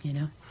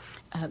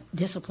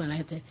 Discipline. I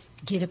have to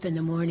get up in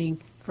the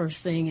morning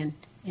first thing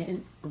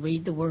and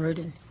read the Word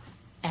and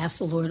ask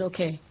the Lord,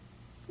 okay,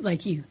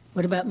 like you,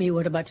 what about me?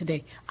 What about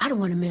today? I don't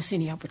want to miss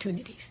any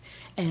opportunities.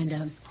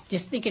 And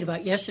just thinking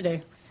about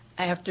yesterday,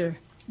 after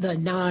the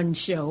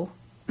non-show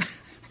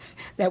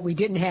that we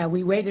didn't have,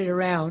 we waited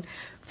around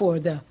for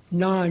the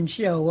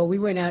non-show. Well, we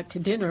went out to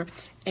dinner,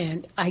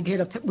 and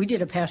we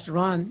did a Pastor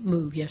Ron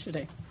move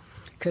yesterday,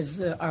 because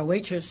our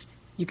waitress,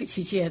 you could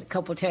see she had a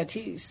couple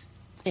tattoos,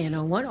 and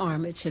on one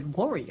arm it said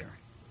warrior,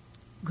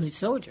 good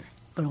soldier,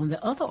 but on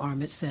the other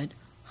arm it said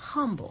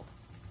humble,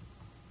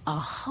 a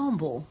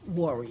humble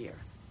warrior,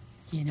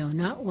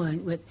 not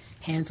one with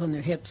hands on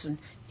their hips and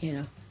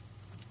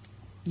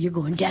you're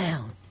going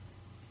down.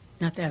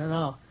 Not that at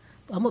all.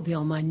 I'm going to be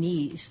on my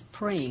knees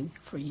praying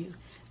for you,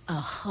 a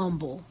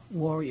humble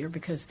warrior,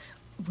 because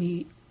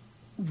we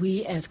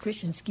as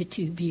Christians get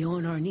to be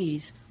on our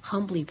knees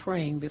humbly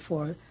praying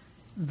before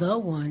the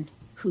one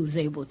who's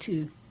able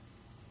to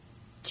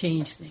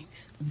change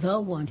things, the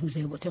one who's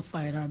able to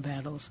fight our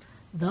battles,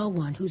 the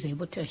one who's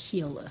able to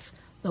heal us,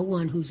 the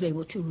one who's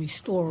able to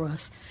restore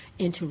us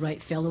into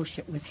right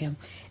fellowship with him.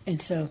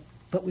 And so,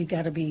 but we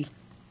got to be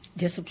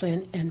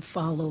disciplined and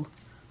follow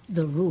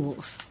the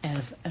rules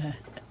as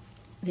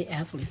the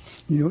athlete.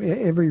 You know,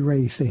 every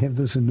race, they have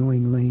those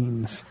annoying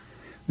lanes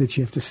that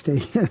you have to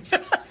stay in.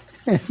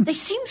 They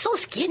seem so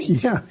skinny.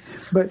 Yeah,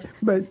 but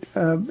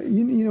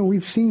you know,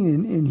 we've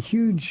seen in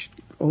huge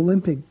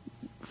Olympic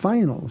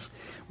finals,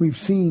 we've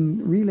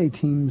seen relay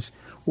teams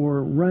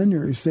or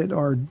runners that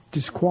are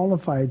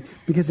disqualified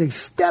because they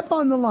step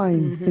on the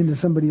line into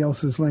somebody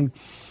else's lane.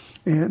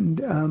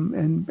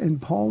 And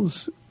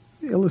Paul's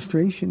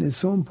illustration is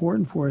so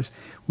important for us.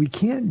 We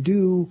can't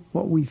do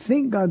what we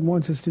think God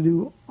wants us to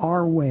do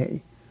our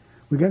way.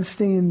 We got to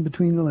stay in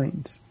between the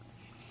lanes.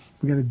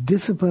 We got to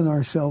discipline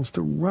ourselves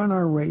to run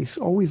our race,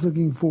 always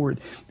looking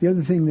forward. The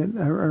other thing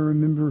that I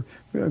remember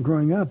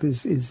growing up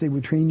is they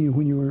would train you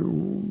when you were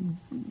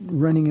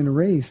running in a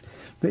race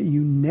that you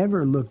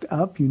never looked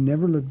up, you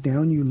never looked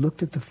down, you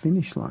looked at the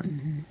finish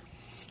line.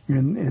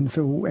 And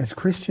so as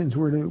Christians,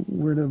 we're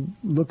to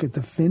look at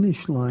the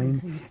finish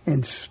line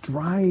and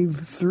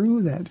strive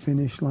through that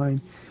finish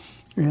line.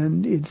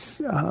 And it's,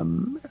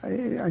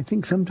 I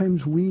think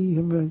sometimes we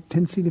have a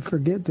tendency to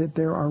forget that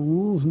there are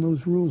rules, and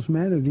those rules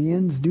matter. The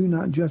ends do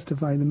not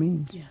justify the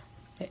means. Yeah,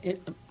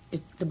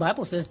 the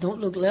Bible says, "Don't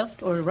look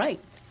left or right."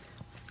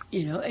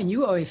 You know, and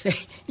you always say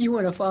you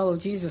want to follow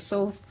Jesus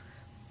so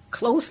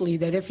closely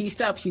that if he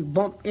stops, you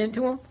bump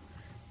into him.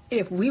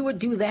 If we would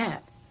do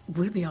that,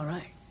 we'd be all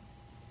right.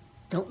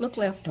 Don't look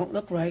left. Don't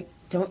look right.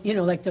 Don't, you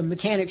know, like the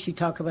mechanics you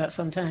talk about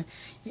sometimes.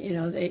 You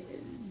know,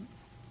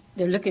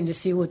 they're looking to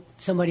see what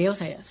somebody else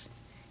has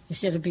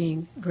instead of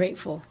being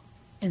grateful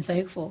and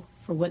thankful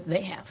for what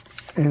they have.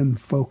 And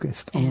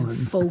focused on.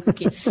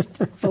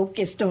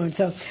 Focused on.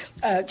 So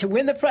to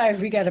win the prize,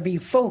 we got to be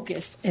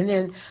focused. And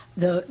then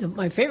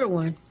my favorite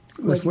one.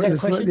 Let's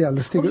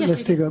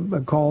take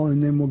a call,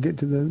 and then we'll get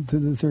to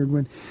the third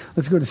one.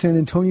 Let's go to San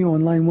Antonio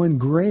on line one.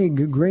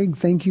 Greg,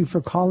 thank you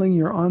for calling.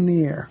 You're on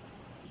the air.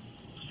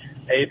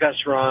 Hey,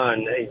 Pastor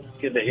Ron. Hey,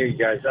 good to hear you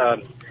guys.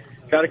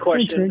 Got a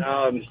question.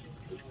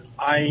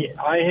 I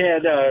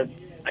had, I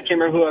can't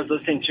remember who I was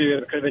listening to.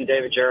 It could have been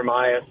David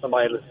Jeremiah.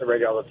 Somebody listens to the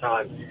radio all the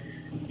time.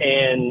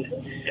 And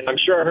I'm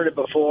sure I heard it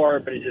before,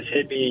 but it just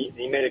hit me.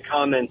 He made a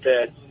comment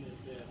that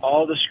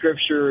all the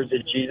scripture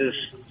that Jesus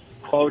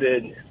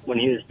quoted when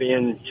he was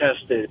being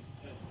tested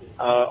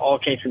all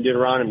came from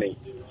Deuteronomy.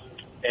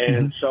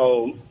 And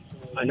so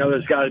I know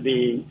there's got to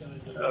be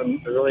a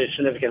really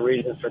significant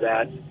reason for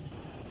that.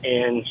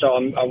 And so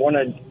I want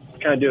to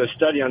kind of do a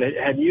study on it.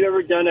 Have you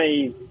ever done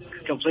a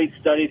complete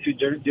study through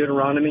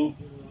Deuteronomy?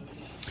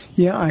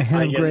 Yeah, I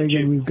have, Greg,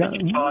 and we've got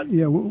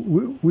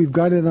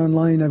it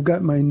online. I've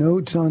got my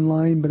notes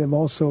online, but I've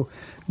also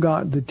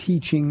got the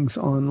teachings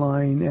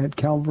online at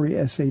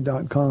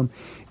calvarysa.com.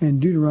 And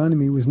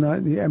Deuteronomy was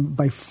not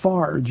by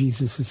far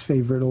Jesus'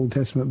 favorite Old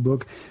Testament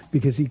book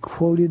because he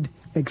quoted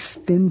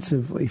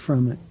extensively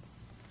from it.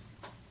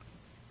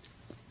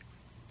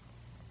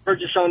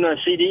 Purchase on a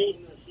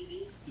CD?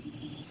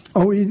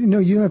 Oh, no,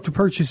 you don't have to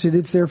purchase it.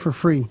 It's there for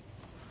free.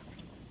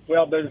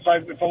 Well, but if I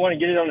want to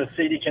get it on a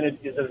CD, is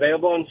it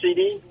available on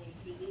CD?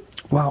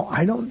 Well,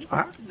 I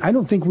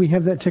don't think we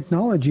have that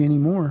technology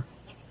anymore.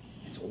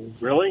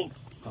 Really?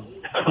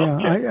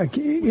 Yeah,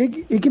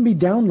 it can be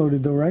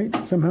downloaded though, right?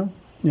 Somehow.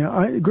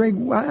 Yeah, Greg,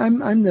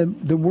 I'm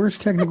the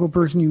worst technical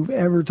person you've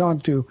ever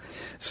talked to,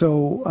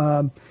 so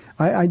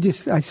I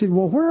said,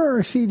 well, where are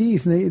our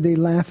CDs? And they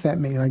laughed at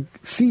me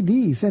like,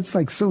 CDs? That's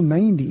like so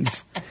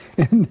 90s,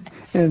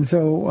 and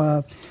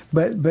so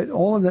but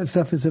all of that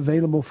stuff is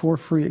available for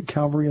free at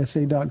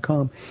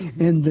calvarysa.com,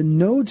 and the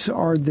notes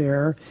are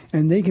there,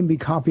 and they can be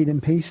copied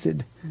and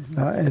pasted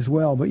as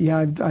well. But yeah,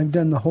 I've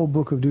done the whole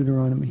book of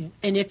Deuteronomy.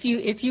 And if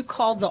you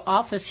call the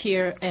office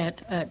here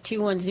at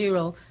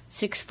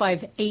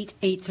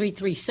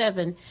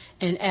 210-658-8337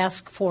 and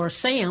ask for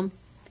Sam,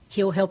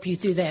 he'll help you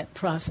through that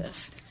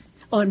process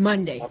on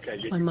Monday.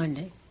 Okay. On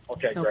Monday.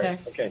 Okay, great.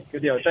 Okay,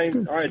 good deal.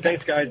 All right,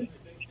 thanks, guys.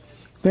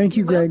 Thank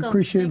you, Greg. Welcome.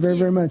 Appreciate it very,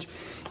 very much.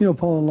 You know,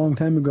 Paul, a long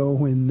time ago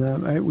when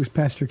it was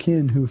Pastor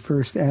Ken who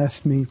first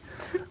asked me,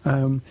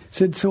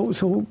 said,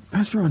 so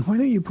Pastor Ron, why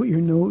don't you put your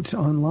notes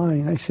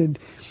online? I said,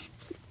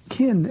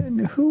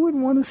 Ken, who would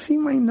want to see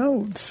my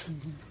notes?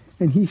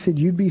 And he said,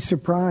 you'd be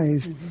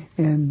surprised.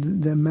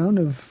 And the amount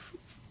of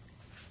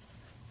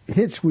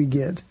hits we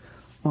get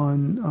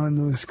on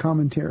those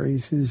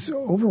commentaries is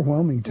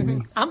overwhelming to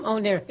me. I'm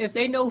on there. If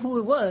they know who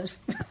it was,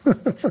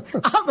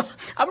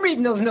 I'm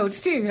reading those notes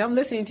too. I'm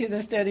listening to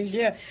the studies,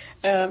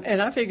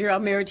 and I figure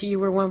I'm married to you.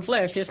 We're one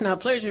flesh. It's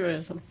not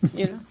plagiarism,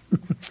 you know.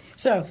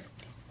 So,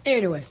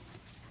 anyway,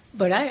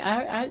 but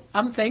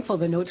I'm thankful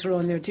the notes are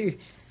on there too.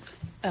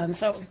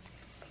 So,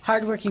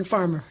 hardworking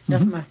farmer.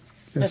 That's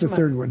That's the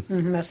third one.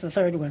 That's the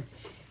third one,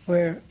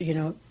 where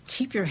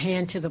keep your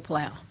hand to the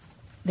plow.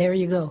 There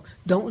you go.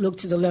 Don't look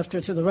to the left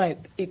or to the right,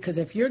 because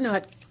if you're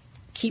not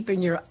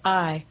keeping your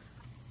eye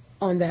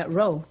on that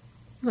row,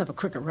 you have a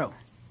crooked row.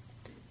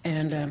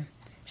 And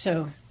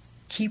So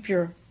keep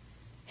your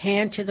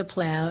hand to the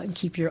plow and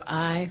keep your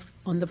eye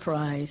on the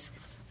prize,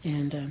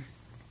 and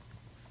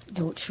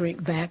don't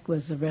shrink back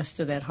was the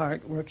rest of that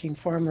hard-working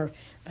farmer.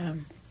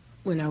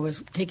 When I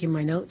was taking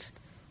my notes,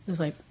 it was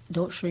like,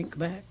 don't shrink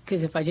back,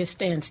 because if I just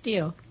stand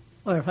still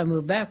or if I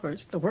move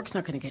backwards, the work's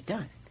not going to get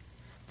done.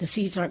 The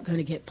seeds aren't going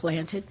to get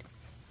planted.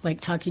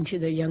 Like talking to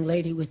the young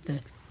lady with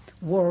the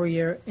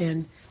warrior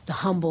and the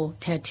humble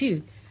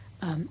tattoo,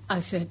 I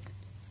said,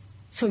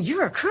 so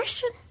you're a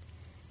Christian?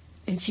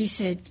 And she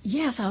said,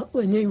 yes. And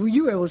then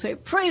you were able to say,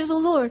 praise the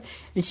Lord.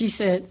 And she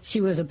said she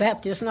was a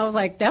Baptist. And I was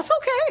like, that's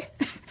okay.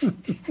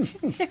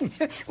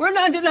 We're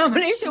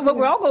non-denominational, but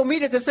we're all going to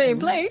meet at the same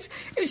place.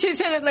 And she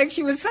said it like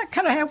she was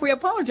kind of halfway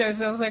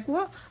apologizing. I was like,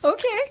 well,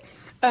 okay.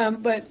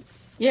 But,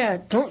 yeah,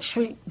 don't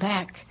shrink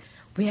back.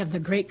 We have the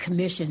Great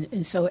Commission.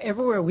 And so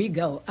everywhere we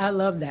go, I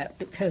love that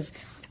because,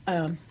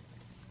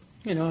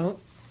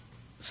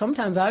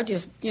 sometimes I'll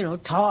just,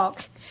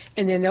 talk.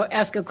 And then they'll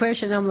ask a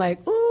question. I'm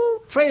like, ooh.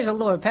 Praise the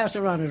Lord,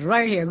 Pastor Ron is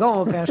right here.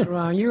 Go on, Pastor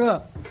Ron, you're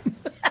up.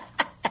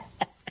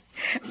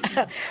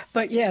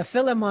 But yeah,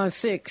 Philemon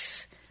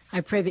 6,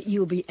 I pray that you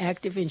will be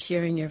active in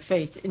sharing your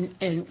faith.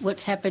 And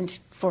what's happened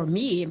for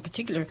me in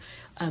particular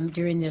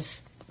during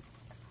this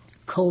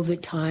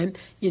COVID time,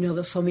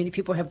 so many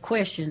people have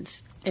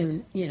questions.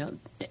 And,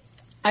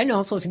 I know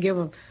I'm supposed to give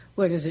them,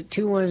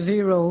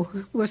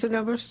 210, what's the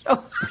numbers?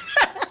 Oh.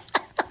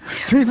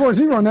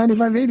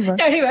 340-9585.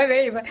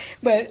 9585.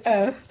 But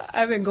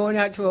I've been going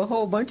out to a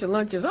whole bunch of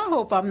lunches. I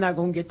hope I'm not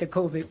going to get the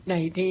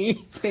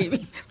COVID-19,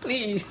 baby.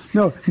 Please.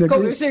 No,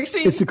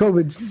 COVID-16. It's the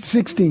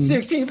COVID-16.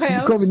 16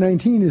 pounds?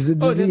 COVID-19 is the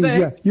disease.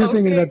 Yeah, you're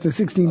thinking about the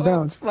 16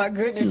 pounds. My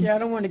goodness, yeah, I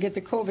don't want to get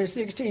the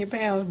COVID-16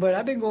 pounds, but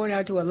I've been going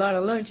out to a lot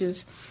of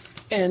lunches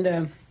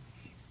and,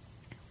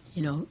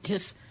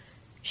 just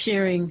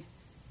sharing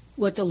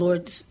what the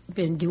Lord's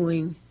been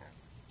doing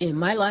in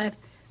my life.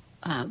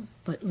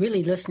 But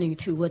really listening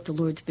to what the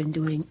Lord's been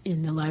doing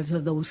in the lives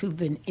of those who've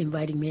been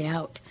inviting me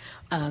out,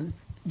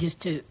 just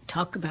to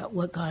talk about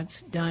what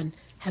God's done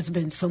has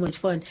been so much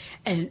fun.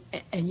 And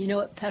you know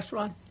what, Pastor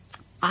Ron?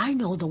 I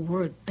know the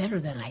Word better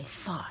than I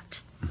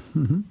thought.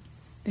 Mm-hmm.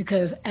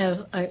 Because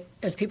as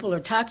people are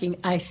talking,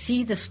 I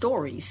see the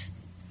stories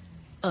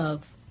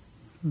of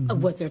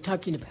what they're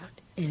talking about.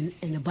 And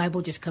the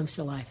Bible just comes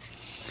to life.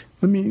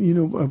 I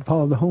mean,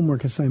 Paul, the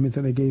homework assignment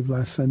that I gave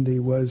last Sunday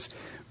was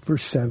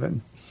verse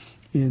 7.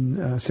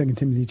 In 2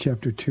 Timothy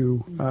chapter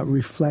 2,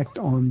 reflect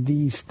on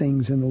these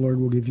things and the Lord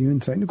will give you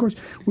insight. And, of course,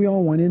 we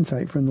all want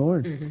insight from the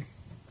Lord. Mm-hmm.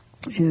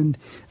 And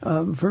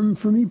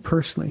for me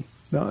personally,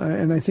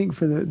 and I think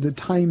for the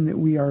time that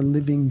we are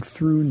living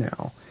through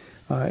now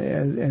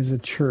as a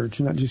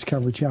church, not just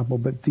Calvary Chapel,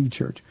 but the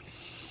church,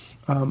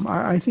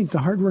 I think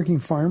the hardworking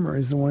farmer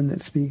is the one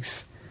that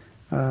speaks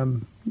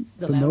the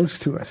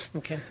most to us.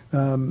 Okay.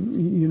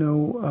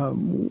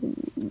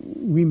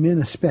 We men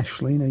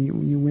especially, now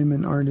you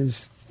women aren't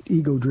as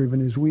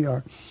ego-driven as we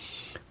are.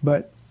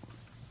 But,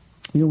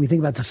 we think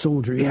about the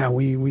soldier. Yeah,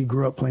 we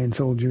grew up playing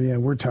soldier. Yeah,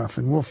 we're tough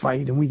and we'll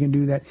fight and we can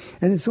do that.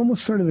 And it's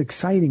almost sort of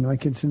exciting,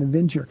 like it's an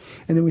adventure.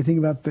 And then we think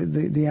about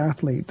the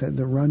athlete,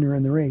 the runner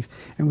in the race.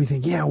 And we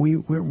think, yeah,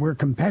 we're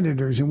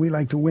competitors and we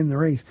like to win the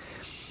race.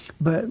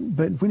 But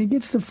when it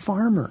gets to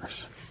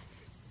farmers,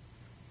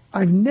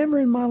 I've never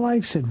in my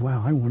life said,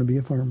 wow, I want to be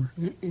a farmer.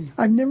 Mm-mm.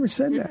 I've never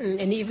said that.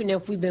 And even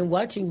if we've been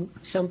watching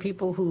some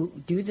people who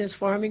do this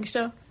farming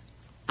stuff,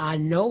 I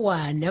know why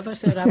I never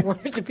said I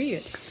wanted to be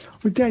it.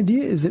 But the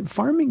idea is that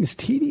farming is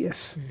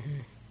tedious.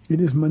 Mm-hmm. It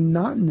is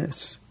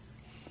monotonous.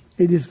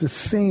 It is the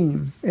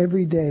same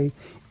every day.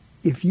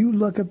 If you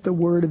look up the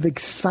word of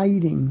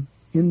exciting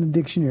in the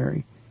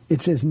dictionary,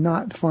 it says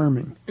not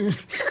farming.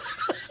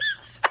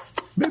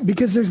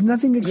 Because there's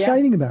nothing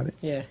exciting about it.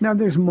 Yeah. Now,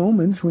 there's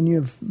moments when you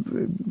have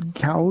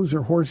cows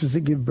or horses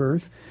that give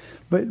birth,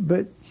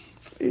 but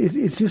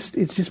it's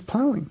just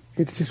plowing.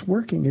 It's just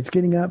working. It's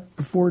getting up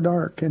before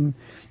dark and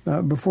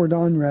before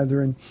dawn,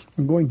 rather, and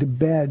going to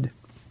bed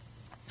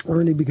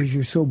early because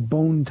you're so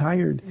bone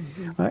tired.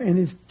 Mm-hmm. And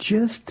it's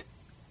just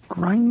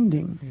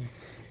grinding. Mm.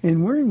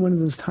 And we're in one of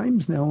those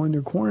times now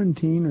under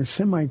quarantine or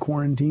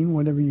semi-quarantine,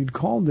 whatever you'd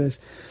call this.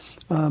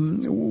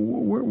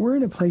 We're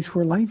in a place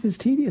where life is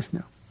tedious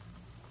now.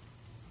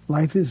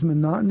 Life is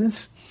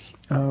monotonous.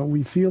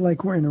 We feel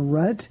like we're in a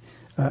rut.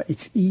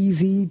 It's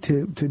easy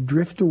to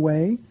drift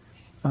away,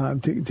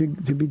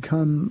 to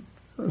become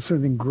sort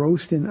of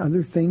engrossed in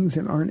other things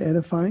that aren't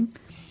edifying.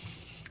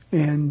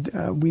 And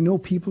we know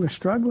people are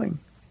struggling.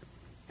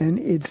 And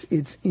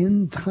it's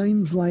in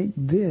times like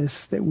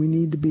this that we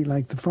need to be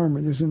like the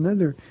farmer. There's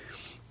another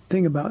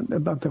thing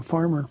about the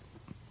farmer.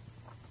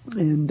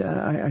 And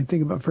I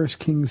think about 1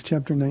 Kings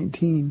chapter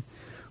 19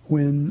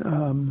 when,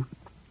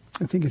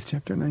 I think it's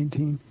chapter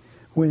 19,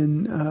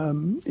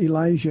 when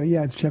Elijah,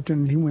 it's chapter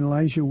 19, when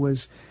Elijah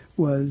was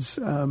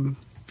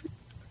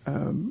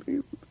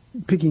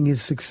picking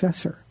his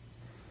successor.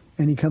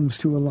 And he comes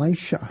to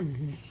Elisha.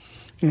 Mm-hmm.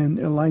 And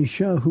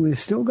Elisha, who has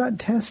still got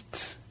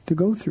tests to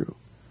go through.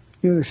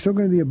 There's still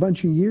going to be a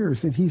bunch of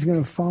years that he's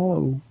going to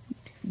follow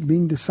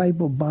being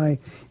discipled by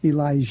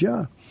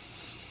Elijah.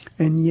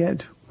 And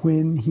yet,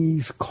 when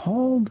he's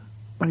called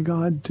by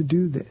God to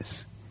do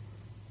this,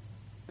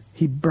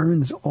 he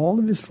burns all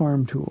of his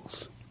farm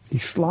tools. He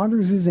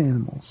slaughters his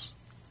animals.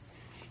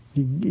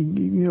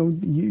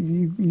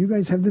 You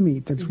guys have the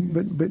meat. That's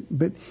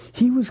but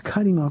he was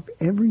cutting off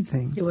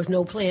everything. There was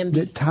no plan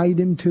B that tied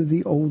him to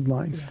the old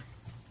life.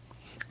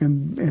 Yeah.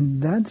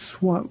 And that's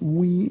what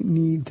we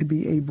need to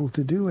be able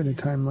to do at a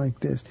time like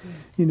this.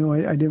 I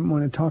didn't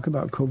want to talk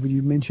about COVID.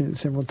 You mentioned it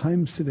several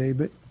times today,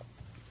 but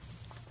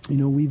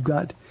we've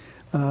got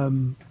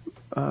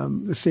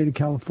the state of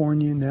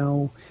California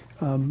now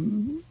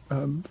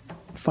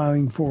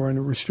filing for a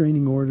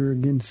restraining order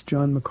against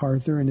John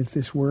MacArthur, and if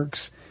this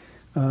works,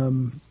 they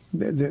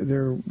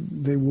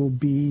will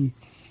be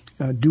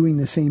doing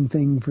the same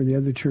thing for the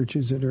other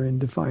churches that are in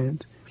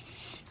defiance.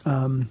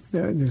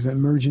 There's an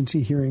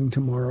emergency hearing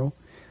tomorrow,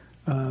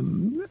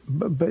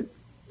 but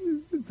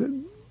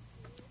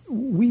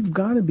we've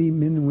got to be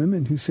men and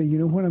women who say, you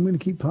know what, I'm going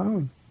to keep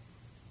plowing.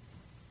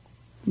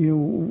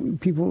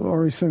 People are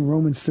always saying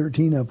Romans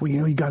 13 up. Well,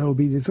 you got to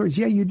obey the authorities.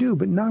 Yeah, you do,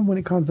 but not when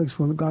it conflicts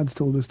with what God's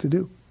told us to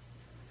do.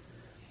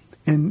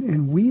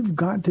 And we've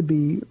got to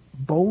be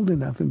bold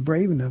enough and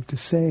brave enough to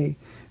say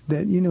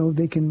that,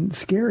 they can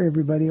scare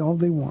everybody all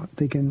they want.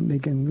 They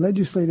can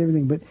legislate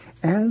everything. But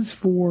as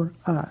for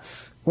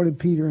us, what did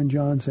Peter and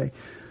John say?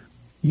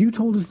 You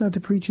told us not to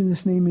preach in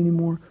this name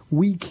anymore.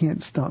 We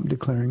can't stop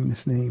declaring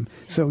this name.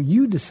 So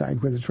you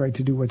decide whether it's right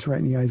to do what's right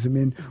in the eyes of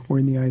men or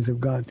in the eyes of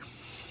God.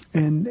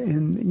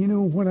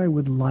 And what I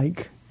would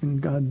like,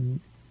 and God,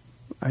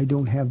 I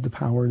don't have the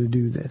power to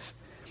do this,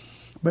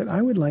 but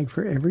I would like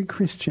for every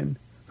Christian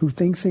who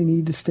thinks they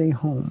need to stay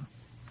home,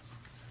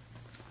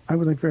 I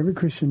would like for every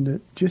Christian to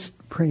just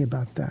pray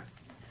about that.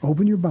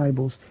 Open your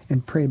Bibles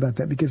and pray about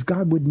that, because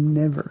God would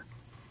never,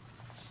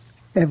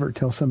 ever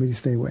tell somebody to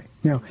stay away.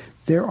 Now,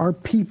 there are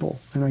people,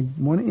 and I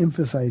want to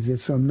emphasize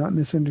this so I'm not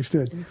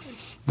misunderstood.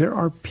 There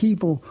are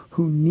people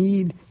who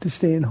need to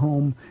stay at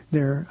home.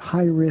 They're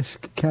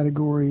high-risk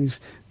categories.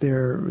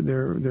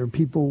 They're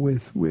people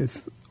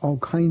with all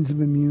kinds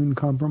of immune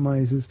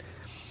compromises.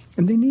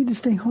 And they need to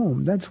stay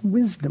home. That's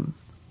wisdom.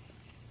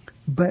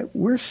 But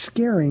we're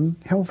scaring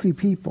healthy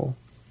people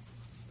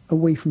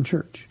away from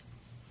church.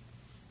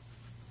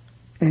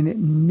 And it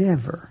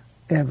never,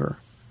 ever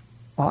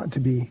ought to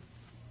be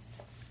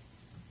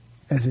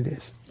as it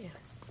is. Yeah.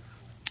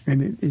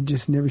 And it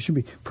just never should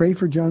be. Pray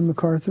for John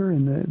MacArthur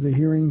in the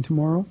hearing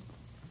tomorrow.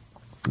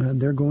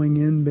 They're going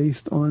in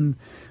based on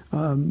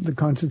the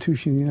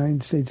Constitution of the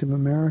United States of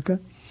America,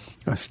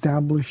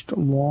 established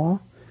law,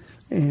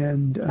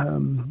 and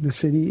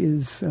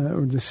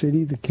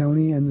the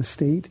county, and the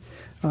state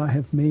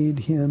have made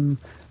him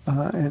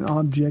an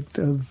object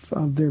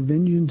of their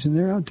vengeance, and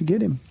they're out to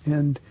get him.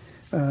 And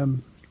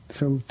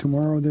so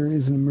tomorrow there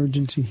is an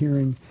emergency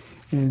hearing.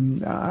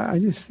 And I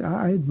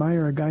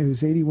admire a guy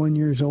who's 81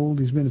 years old.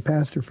 He's been a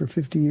pastor for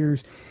 50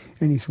 years,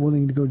 and he's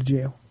willing to go to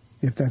jail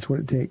if that's what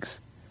it takes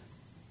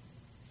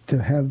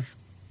to have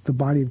the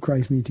body of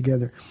Christ meet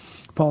together.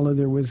 Paula,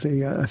 there was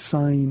a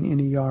sign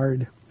in a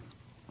yard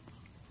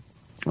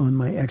on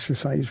my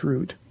exercise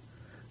route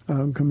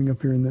coming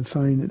up here, and that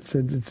sign, it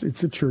said,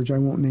 it's a church. I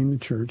won't name the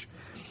church,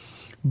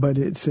 but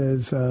it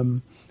says,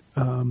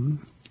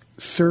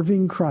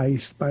 serving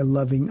Christ by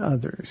loving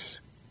others.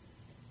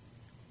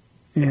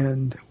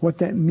 And what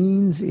that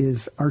means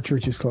is our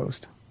church is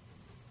closed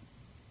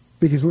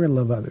because we're going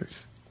to love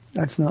others.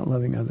 That's not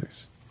loving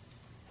others.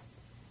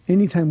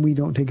 Anytime we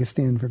don't take a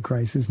stand for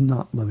Christ is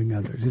not loving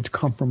others. It's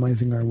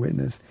compromising our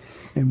witness.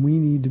 And we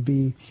need to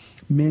be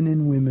men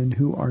and women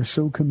who are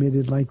so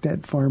committed, like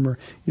that farmer.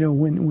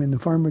 When the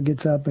farmer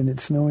gets up and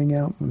it's snowing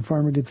out, when the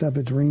farmer gets up,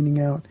 it's raining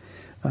out,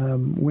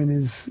 when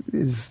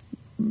his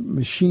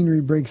machinery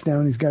breaks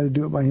down, he's got to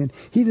do it by hand.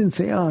 He didn't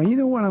say, you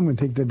know what, I'm going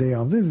to take the day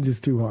off. This is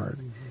just too hard.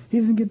 He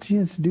doesn't get the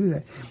chance to do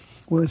that.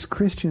 Well, as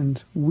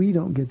Christians, we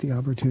don't get the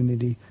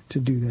opportunity to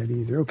do that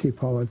either. Okay,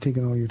 Paul, I've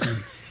taken all your time.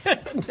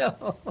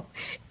 No,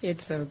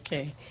 it's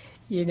okay.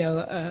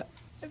 The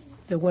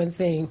one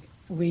thing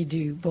we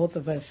do, both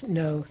of us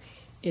know,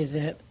 is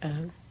that,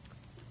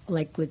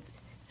 like with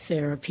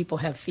Sarah, people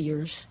have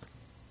fears,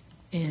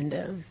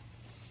 and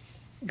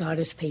God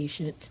is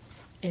patient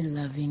and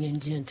loving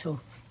and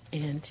gentle,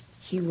 and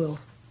He will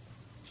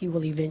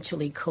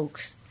eventually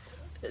coax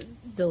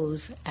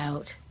those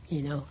out.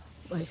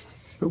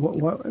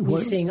 We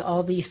sing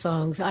all these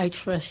songs. I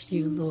trust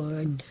you,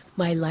 Lord.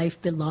 My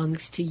life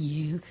belongs to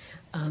you.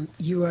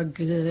 You are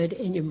good,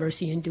 and your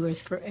mercy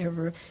endures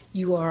forever.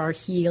 You are our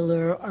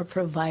healer, our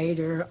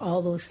provider,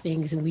 all those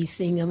things. And we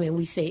sing them, and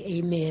we say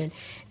amen.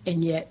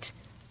 And yet,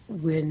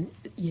 when,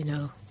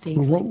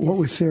 things like this. What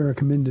was Sarah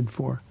commended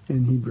for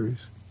in Hebrews?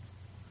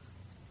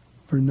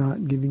 For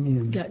not giving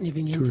in to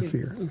her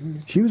fear. Mm-hmm.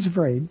 She was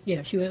afraid.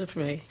 Yeah, she was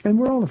afraid. And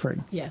we're all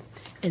afraid. Yeah.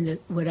 And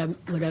what I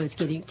was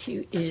getting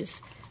to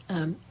is,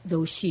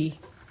 though she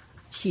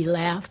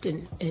laughed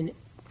and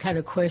kind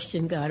of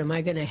questioned God, am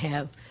I going to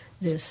have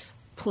this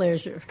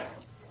pleasure,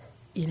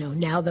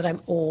 now that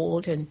I'm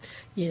old, and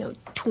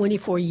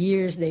 24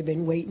 years they've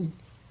been waiting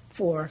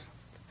for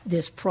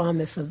this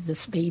promise of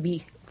this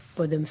baby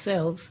for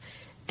themselves.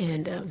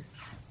 And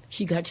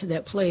she got to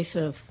that place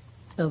of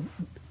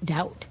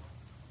doubt,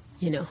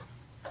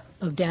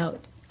 of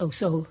doubt. Oh,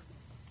 so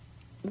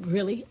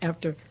really,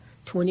 after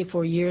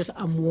 24 years,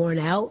 I'm worn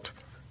out.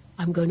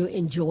 I'm going to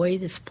enjoy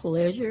this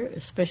pleasure,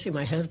 especially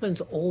my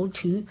husband's old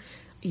too,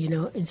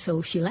 and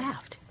so she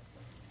laughed.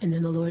 And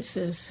then the Lord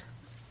says,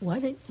 why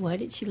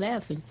did she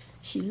laugh? And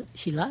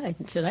she lied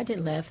and said, I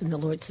didn't laugh. And the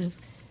Lord says,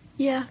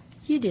 yeah,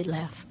 you did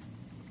laugh.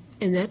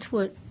 And that's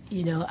what,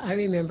 I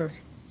remember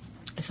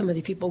some of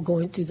the people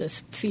going through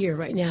this fear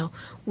right now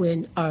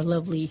when our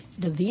lovely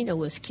Davina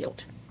was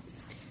killed.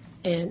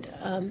 And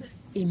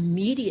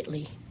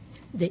immediately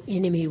the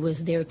enemy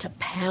was there to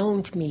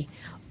pound me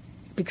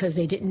because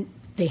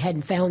they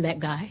hadn't found that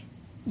guy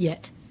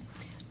yet.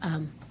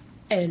 And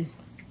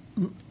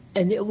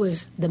it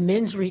was the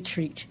men's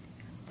retreat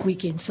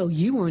weekend, so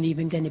you weren't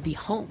even going to be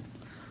home.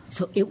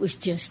 So it was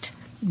just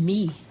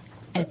me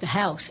at the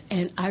house.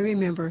 And I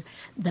remember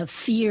the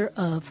fear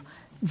of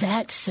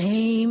that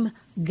same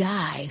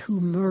guy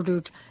who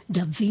murdered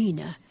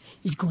Davina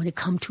is going to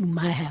come to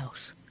my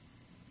house.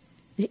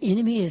 The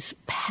enemy is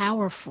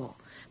powerful.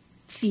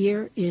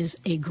 Fear is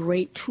a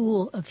great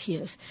tool of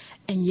his.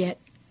 And yet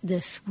the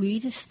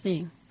sweetest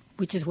thing,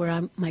 which is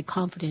where my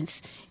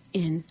confidence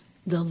in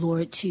the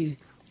Lord to,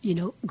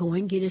 go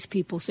and get his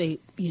people, say,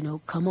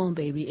 come on,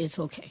 baby, it's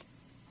okay.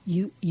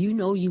 You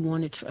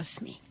want to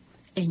trust me.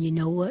 And you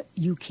know what?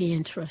 You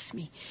can trust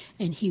me.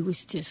 And he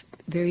was just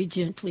very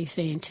gently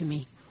saying to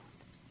me,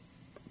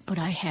 but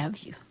I have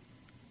you.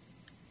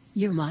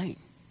 You're mine.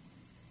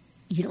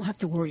 You don't have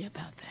to worry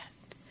about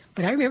that.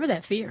 But I remember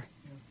that fear.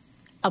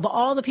 Of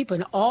all the people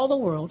in all the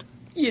world,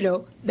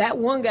 that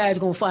one guy is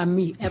going to find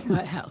me at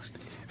my house.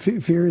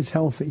 Fear is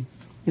healthy,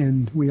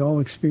 and we all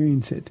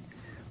experience it.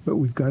 But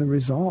we've got to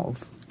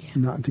resolve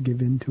not to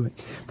give in to it.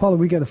 Paula,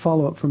 we got a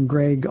follow-up from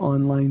Greg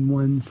on line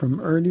 1 from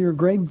earlier.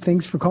 Greg,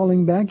 thanks for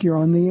calling back. You're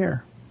on the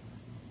air.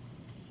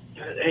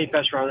 Hey,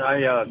 Pastor Ron,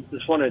 I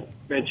just want to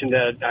mention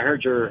that I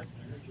heard your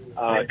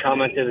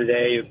comment the other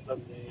day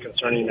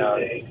concerning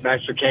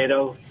Max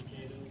Lucado,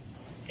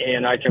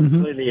 and I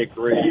completely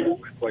agree with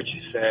what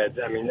you said.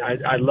 I mean,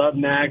 I love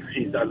Max.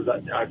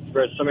 I've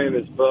read so many of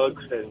his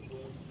books, and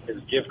his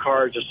gift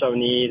cards are so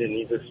neat, and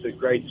he's just a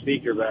great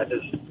speaker, but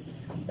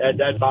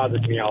that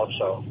bothers me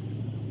also.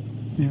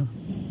 Yeah.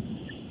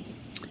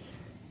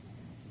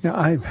 Yeah,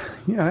 I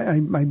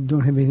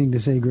don't have anything to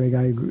say, Greg.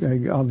 I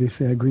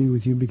obviously agree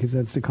with you because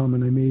that's the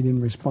comment I made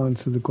in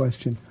response to the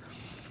question.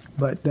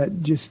 But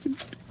that just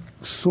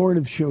sort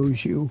of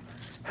shows you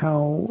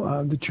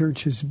how the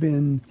church has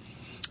been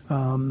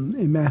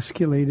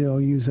emasculated.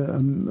 I'll use a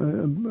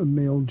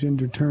male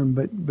gender term,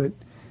 but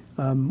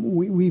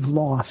we've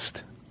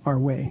lost our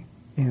way,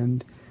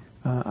 and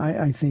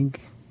I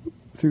think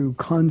through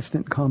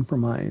constant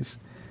compromise,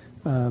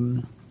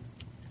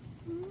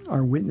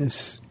 our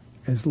witness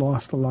has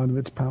lost a lot of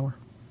its power.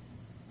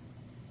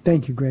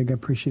 Thank you, Greg. I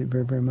appreciate it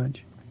very, very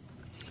much.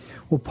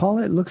 Well,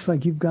 Paula, it looks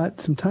like you've got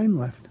some time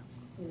left.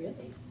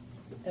 Really?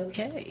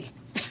 Okay.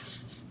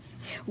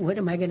 What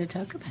am I going to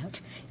talk about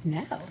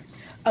now?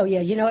 Oh,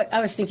 yeah, you know what? I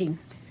was thinking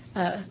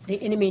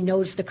the enemy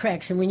knows the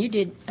cracks. And when you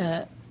did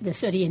the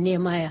study in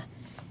Nehemiah,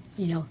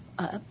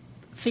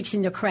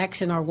 fixing the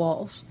cracks in our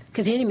walls,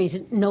 because the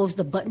enemy knows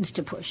the buttons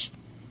to push,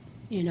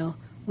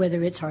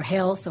 whether it's our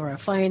health or our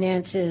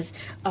finances,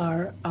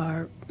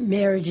 our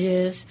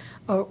marriages,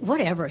 or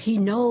whatever. He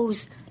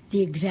knows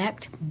the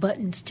exact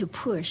buttons to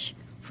push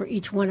for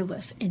each one of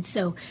us. And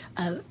so,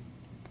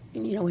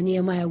 when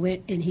Nehemiah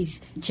went and he's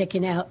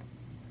checking out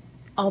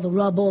all the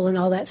rubble and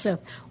all that stuff,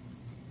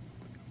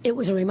 it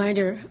was a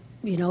reminder,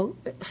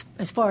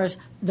 as far as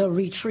the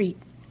retreat,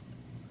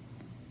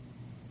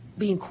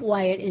 being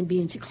quiet and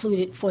being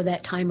secluded for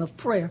that time of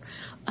prayer.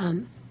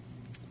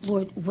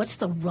 Lord, what's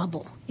the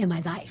rubble in my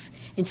life?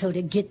 And so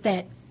to get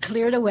that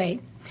cleared away,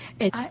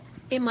 and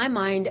in my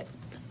mind,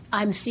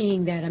 I'm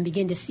seeing that. I'm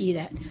beginning to see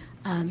that.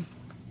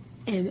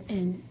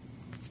 And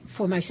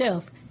for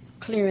myself,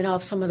 clearing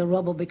off some of the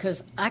rubble,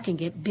 because I can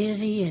get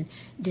busy and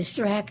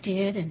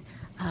distracted and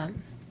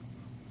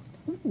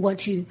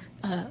want to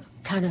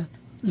kind of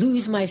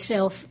lose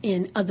myself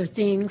in other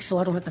things so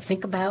I don't have to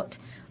think about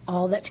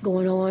all that's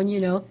going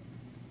on,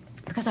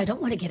 because I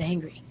don't want to get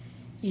angry.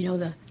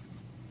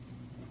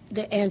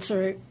 The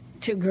answer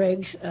to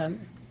Greg's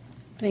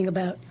thing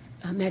about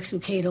Max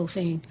Lucado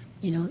saying,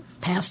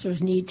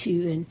 pastors need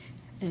to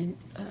and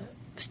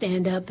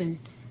stand up and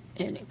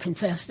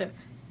confess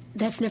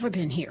that's never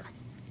been here.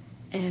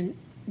 And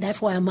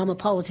that's why I'm Mama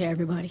Paula to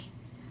everybody.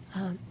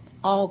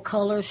 All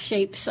colors,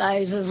 shapes,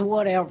 sizes,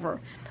 whatever.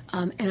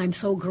 And I'm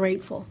so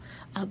grateful.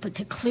 But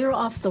to clear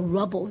off the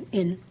rubble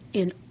in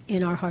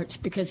our hearts,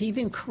 because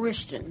even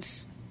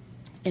Christians,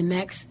 and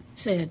Max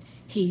said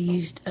he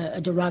used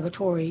a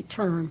derogatory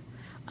term,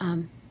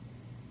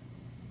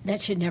 that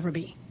should never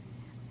be.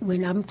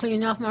 When I'm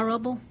clearing off my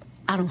rubble,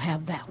 I don't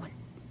have that one.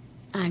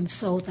 I'm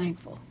so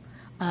thankful.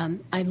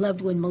 I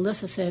loved when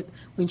Melissa said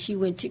when she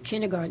went to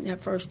kindergarten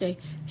that first day,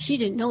 she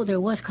didn't know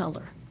there was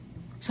color.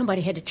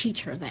 somebody had to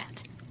teach her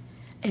that.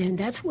 And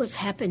that's what's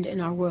happened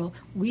in our world.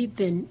 We've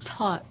been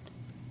taught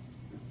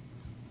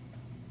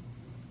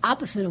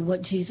opposite of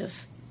what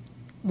Jesus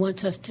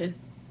wants us to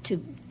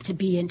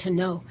be and to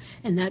know.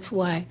 And that's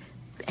why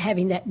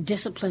having that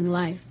disciplined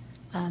life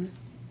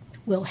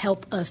will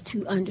help us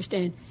to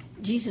understand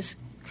Jesus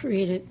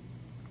created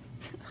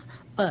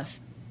us.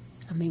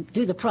 I mean,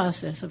 through the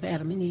process of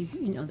Adam and Eve,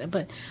 you know that.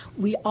 But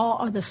we all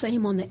are the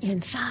same on the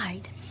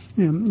inside.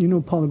 Yeah, you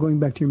know, Paula, going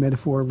back to your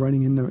metaphor of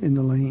running in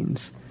the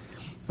lanes,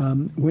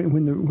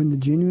 when the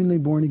genuinely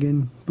born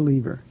again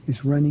believer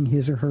is running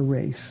his or her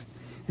race,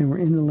 and we're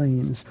in the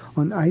lanes,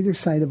 on either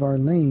side of our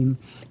lane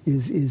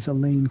is a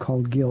lane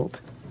called guilt,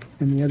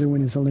 and the other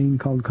one is a lane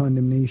called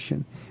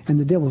condemnation. And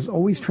the devil's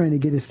always trying to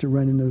get us to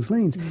run in those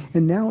lanes. Mm-hmm.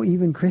 And now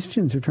even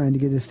Christians are trying to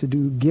get us to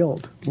do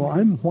guilt. Well,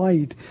 I'm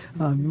white.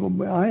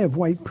 I have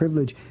white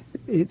privilege.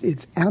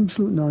 It's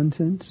absolute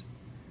nonsense.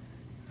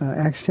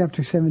 Acts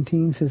chapter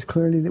 17 says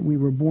clearly that we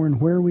were born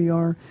where we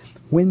are,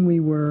 when we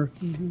were,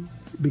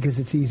 because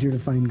it's easier to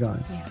find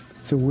God. Yeah.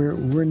 So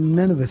we're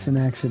none of us an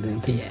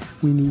accident. And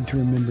we need to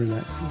remember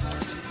that.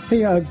 Yes.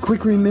 Hey, a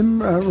quick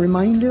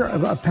reminder,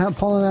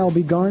 Paul and I will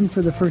be gone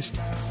for the first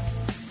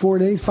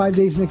 5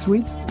 days next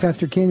week.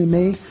 Pastor Ken and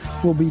May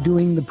will be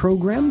doing the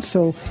program,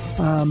 so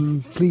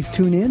please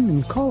tune in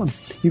and call them.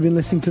 You've been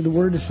listening to The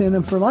Word to Stand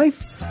Up for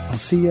Life. I'll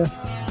see you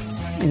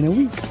in a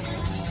week.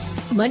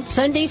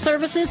 Sunday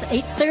services,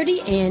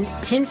 8:30 and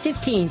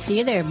 10:15. See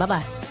you there.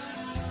 Bye-bye.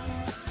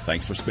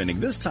 Thanks for spending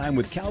this time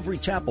with Calvary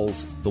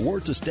Chapel's The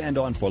Word to Stand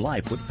On for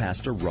Life with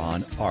Pastor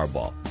Ron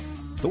Arbaugh.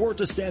 The Word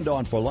to Stand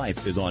On for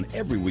Life is on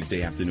every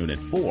weekday afternoon at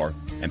 4,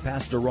 and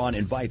Pastor Ron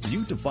invites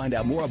you to find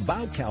out more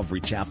about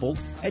Calvary Chapel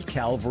at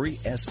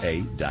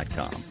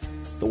calvarysa.com.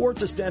 The Word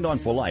to Stand On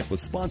for Life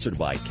was sponsored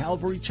by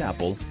Calvary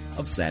Chapel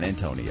of San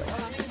Antonio.